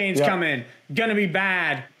hurricane's coming, gonna be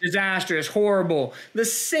bad, disastrous, horrible. The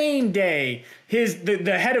same day,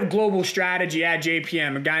 the head of global strategy at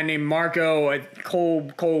JPM, a guy named Marco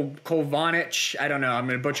Kolvanich, I don't know, I'm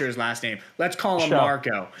gonna butcher his last name. Let's call him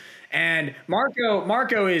Marco. And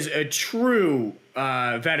Marco is a true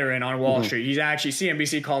veteran on Wall Street. He's actually,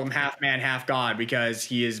 CNBC called him half man, half God because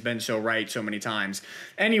he has been so right so many times.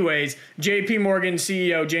 Anyways, JP Morgan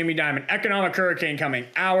CEO Jamie Dimon, economic hurricane coming.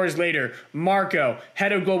 Hours later, Marco,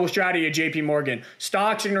 head of global strategy at JP Morgan,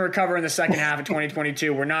 stocks are going to recover in the second half of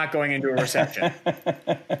 2022. We're not going into a recession.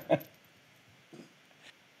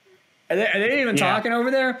 Are they even talking over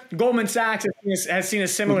there? Goldman Sachs has seen a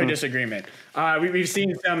similar disagreement. We've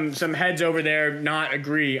seen some heads over there not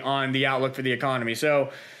agree on the outlook for the economy.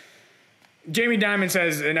 So Jamie Dimon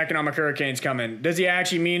says an economic hurricane's coming. Does he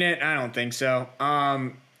actually mean it? I don't think so.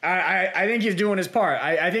 I think he's doing his part.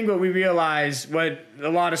 I think what a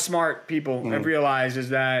lot of smart people have realized is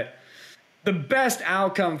that the best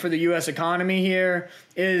outcome for the U.S. economy here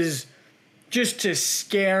is just to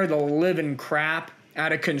scare the living crap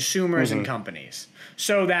out of consumers and companies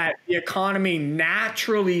so that the economy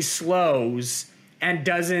naturally slows and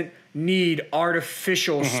doesn't need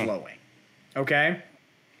artificial slowing. Okay?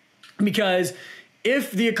 Because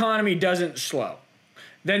if the economy doesn't slow,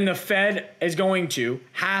 then the Fed has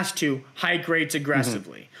to hike rates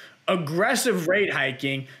aggressively. Aggressive rate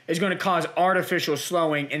hiking is going to cause artificial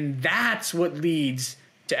slowing, and that's what leads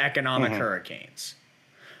to economic hurricanes.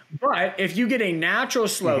 But if you get a natural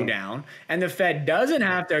slowdown and the Fed doesn't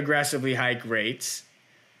have to aggressively hike rates,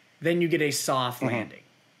 then you get a soft landing.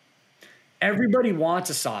 Everybody wants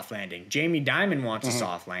a soft landing. Jamie Dimon wants a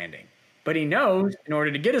soft landing. But he knows in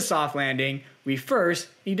order to get a soft landing, we first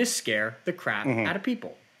need to scare the crap out of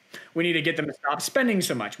people. We need to get them to stop spending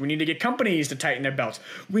so much. We need to get companies to tighten their belts.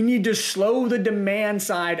 We need to slow the demand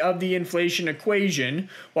side of the inflation equation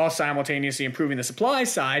while simultaneously improving the supply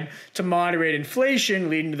side to moderate inflation,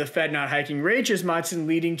 leading to the Fed not hiking rates as much and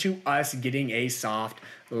leading to us getting a soft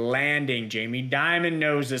landing. Jamie Dimon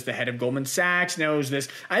knows this. The head of Goldman Sachs knows this.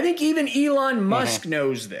 I think even Elon Musk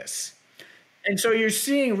knows this. And so you're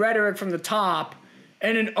seeing rhetoric from the top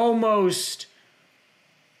and an almost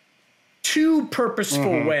too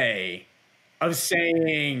purposeful way of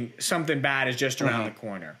saying something bad is just around the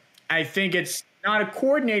corner. I think it's not a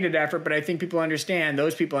coordinated effort, but I think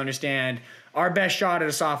those people understand our best shot at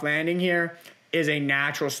a soft landing here is a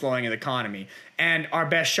natural slowing of the economy. And our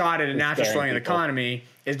best shot at a natural slowing of the economy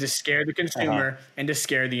is to scare the consumer and to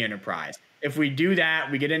scare the enterprise. If we do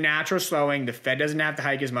that, we get a natural slowing. The Fed doesn't have to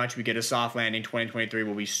hike as much. We get a soft landing. 2023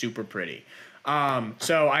 will be super pretty.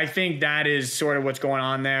 So I think that is sort of what's going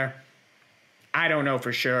on there. I don't know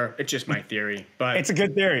for sure. It's just my theory, but it's a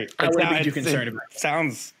good theory. I wouldn't be too concerned about it.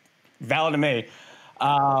 Sounds valid to me.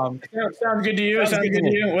 Sounds good to you. Sounds good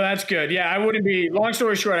to you. Well, that's good. Yeah, I wouldn't be. Long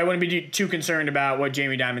story short, I wouldn't be too concerned about what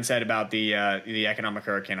Jamie Dimon said about the economic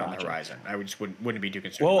hurricane on the horizon. I just wouldn't be too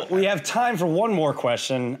concerned. Well, we have time for one more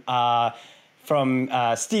question from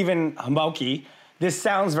Stephen Hamoki. This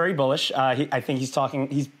sounds very bullish. I think he's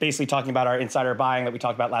basically talking about our insider buying that we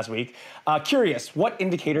talked about last week. Curious, what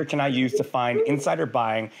indicator can I use to find insider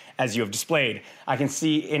buying as you have displayed? I can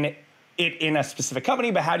see it in a specific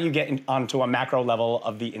company, but how do you get onto a macro level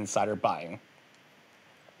of the insider buying?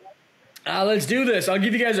 Let's do this. I'll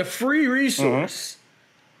give you guys a free resource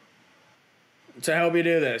to help you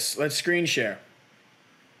do this. Let's screen share.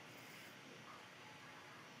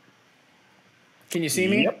 Can you see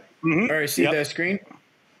me? Yep. Or see the screen?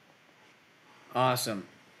 Awesome.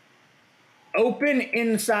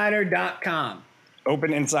 OpenInsider.com.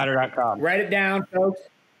 OpenInsider.com. Write it down, folks.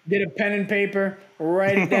 Get a pen and paper.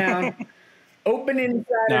 Write it down.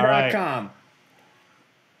 OpenInsider.com.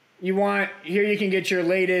 Here you can get your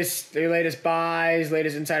latest buys,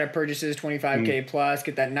 latest insider purchases, 25K plus.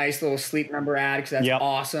 Get that nice little sleep number ad because that's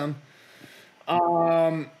awesome.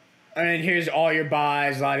 And here's all your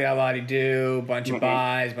buys, la-di-da-la-di-do, bunch of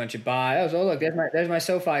buys. Oh, look, there's my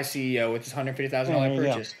SOFI CEO with his $150,000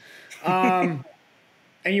 purchase. And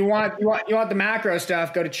you want the macro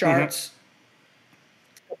stuff, go to charts.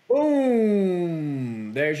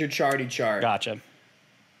 Boom! There's your charty chart. Gotcha.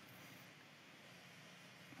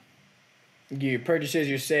 Your purchases,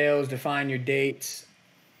 your sales, define your dates.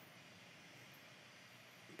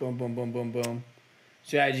 Boom, boom, boom, boom, boom.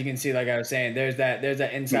 So as you can see, like I was saying, there's that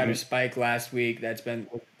insider spike last week. That's been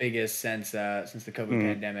the biggest since the COVID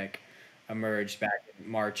pandemic emerged back in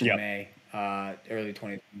March and May, early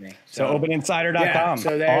 2020. So OpenInsider.com. Yeah,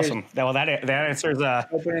 so awesome. Well, that answers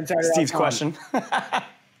Steve's question.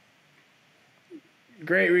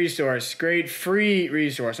 Great resource. Great free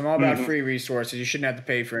resource. I'm all about free resources. You shouldn't have to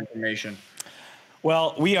pay for information.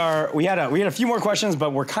 Well, we had a few more questions,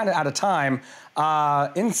 but we're kind of out of time.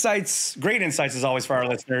 Great insights as always for our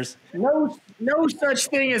listeners. No such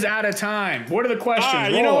thing as out of time. What are the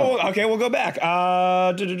questions? Okay, we'll go back.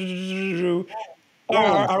 Our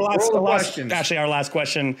last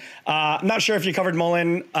question. I'm not sure if you covered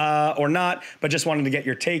Mullen or not, but just wanted to get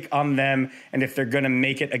your take on them and if they're going to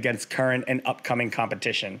make it against current and upcoming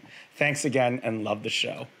competition. Thanks again and love the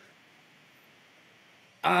show.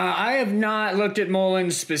 I have not looked at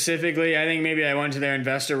Mullen specifically. I think maybe I went to their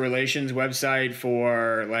investor relations website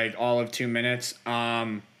for like all of 2 minutes.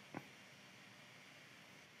 I'd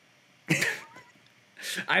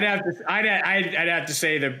have to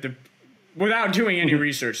say the without doing any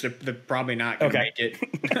research, they're probably not going to make it.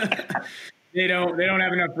 They don't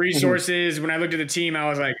have enough resources. When I looked at the team, I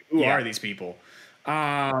was like, who are these people?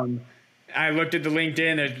 I looked at the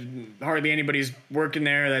LinkedIn. There's hardly anybody's working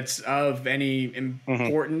there that's of any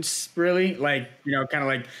importance, really. Like, kind of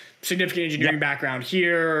like significant engineering background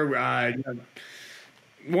here.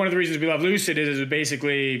 One of the reasons we love Lucid is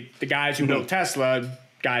basically the guys who built Tesla,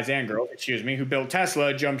 guys and girls, who built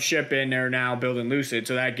Tesla, jumped ship and they're now building Lucid.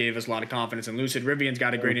 So that gave us a lot of confidence in Lucid. Rivian's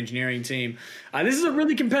got a great engineering team. This is a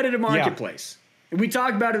really competitive marketplace. We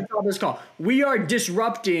talked about it at the top of this call. We are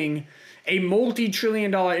disrupting a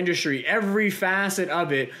multi-trillion-dollar industry, every facet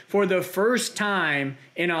of it, for the first time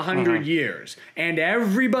in 100 years. And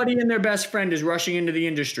everybody and their best friend is rushing into the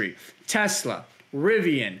industry. Tesla,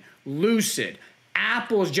 Rivian, Lucid,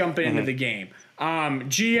 Apple's jumping into the game.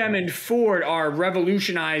 GM and Ford are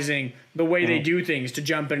revolutionizing the way they do things to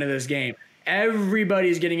jump into this game.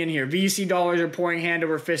 Everybody's getting in here. VC dollars are pouring hand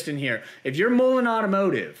over fist in here. If you're Mullen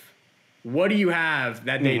Automotive, what do you have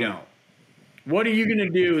that they don't? What are you going to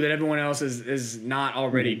do that everyone else is not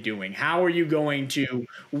already doing? How are you going to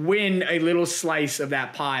win a little slice of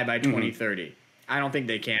that pie by 2030? I don't think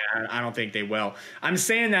they can. I don't think they will. I'm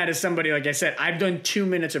saying that as somebody, like I said, I've done 2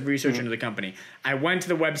 minutes of research into the company. I went to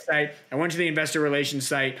the website. I went to the investor relations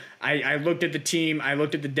site. I looked at the team. I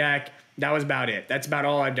looked at the deck. That was about it. That's about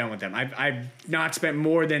all I've done with them. I've not spent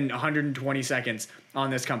more than 120 seconds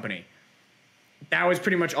on this company. That was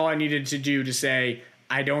pretty much all I needed to do to say,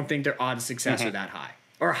 I don't think their odds of success are that high.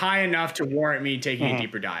 or high enough to warrant me taking a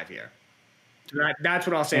deeper dive here. So that's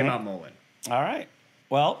what I'll say about Mullen. All right.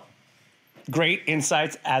 Well, great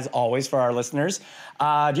insights as always for our listeners. Do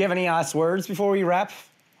you have any last words before we wrap?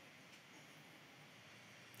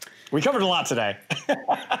 We covered a lot today.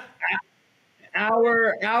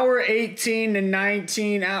 Hour 18 to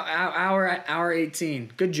 19. Hour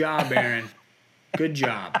 18. Good job, Aaron. Good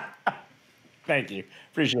job. Thank you.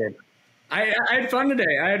 Appreciate it. I had fun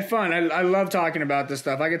today. I had fun. I love talking about this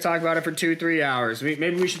stuff. I could talk about it for 2-3 hours.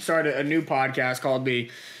 Maybe we should start a new podcast called the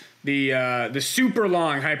super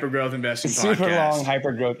long hypergrowth investing podcast. Super long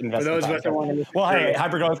hypergrowth investing. For those of us that want to well, hey,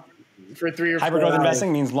 hypergrowth for 3 or 4 hypergrowth hours.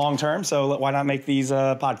 Investing means long term. So why not make these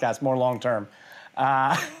podcasts more long term?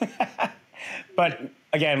 But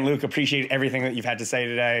again, Luke, appreciate everything that you've had to say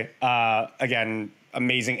today. Again,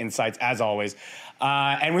 amazing insights as always.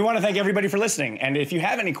 And we want to thank everybody for listening. And if you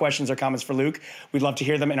have any questions or comments for Luke, we'd love to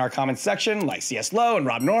hear them in our comments section, like C.S. Lowe and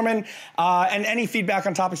Rob Norman, and any feedback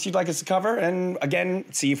on topics you'd like us to cover. And again,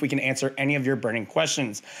 see if we can answer any of your burning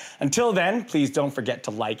questions. Until then, please don't forget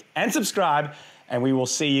to like and subscribe, and we will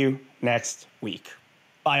see you next week.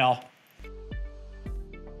 Bye, all.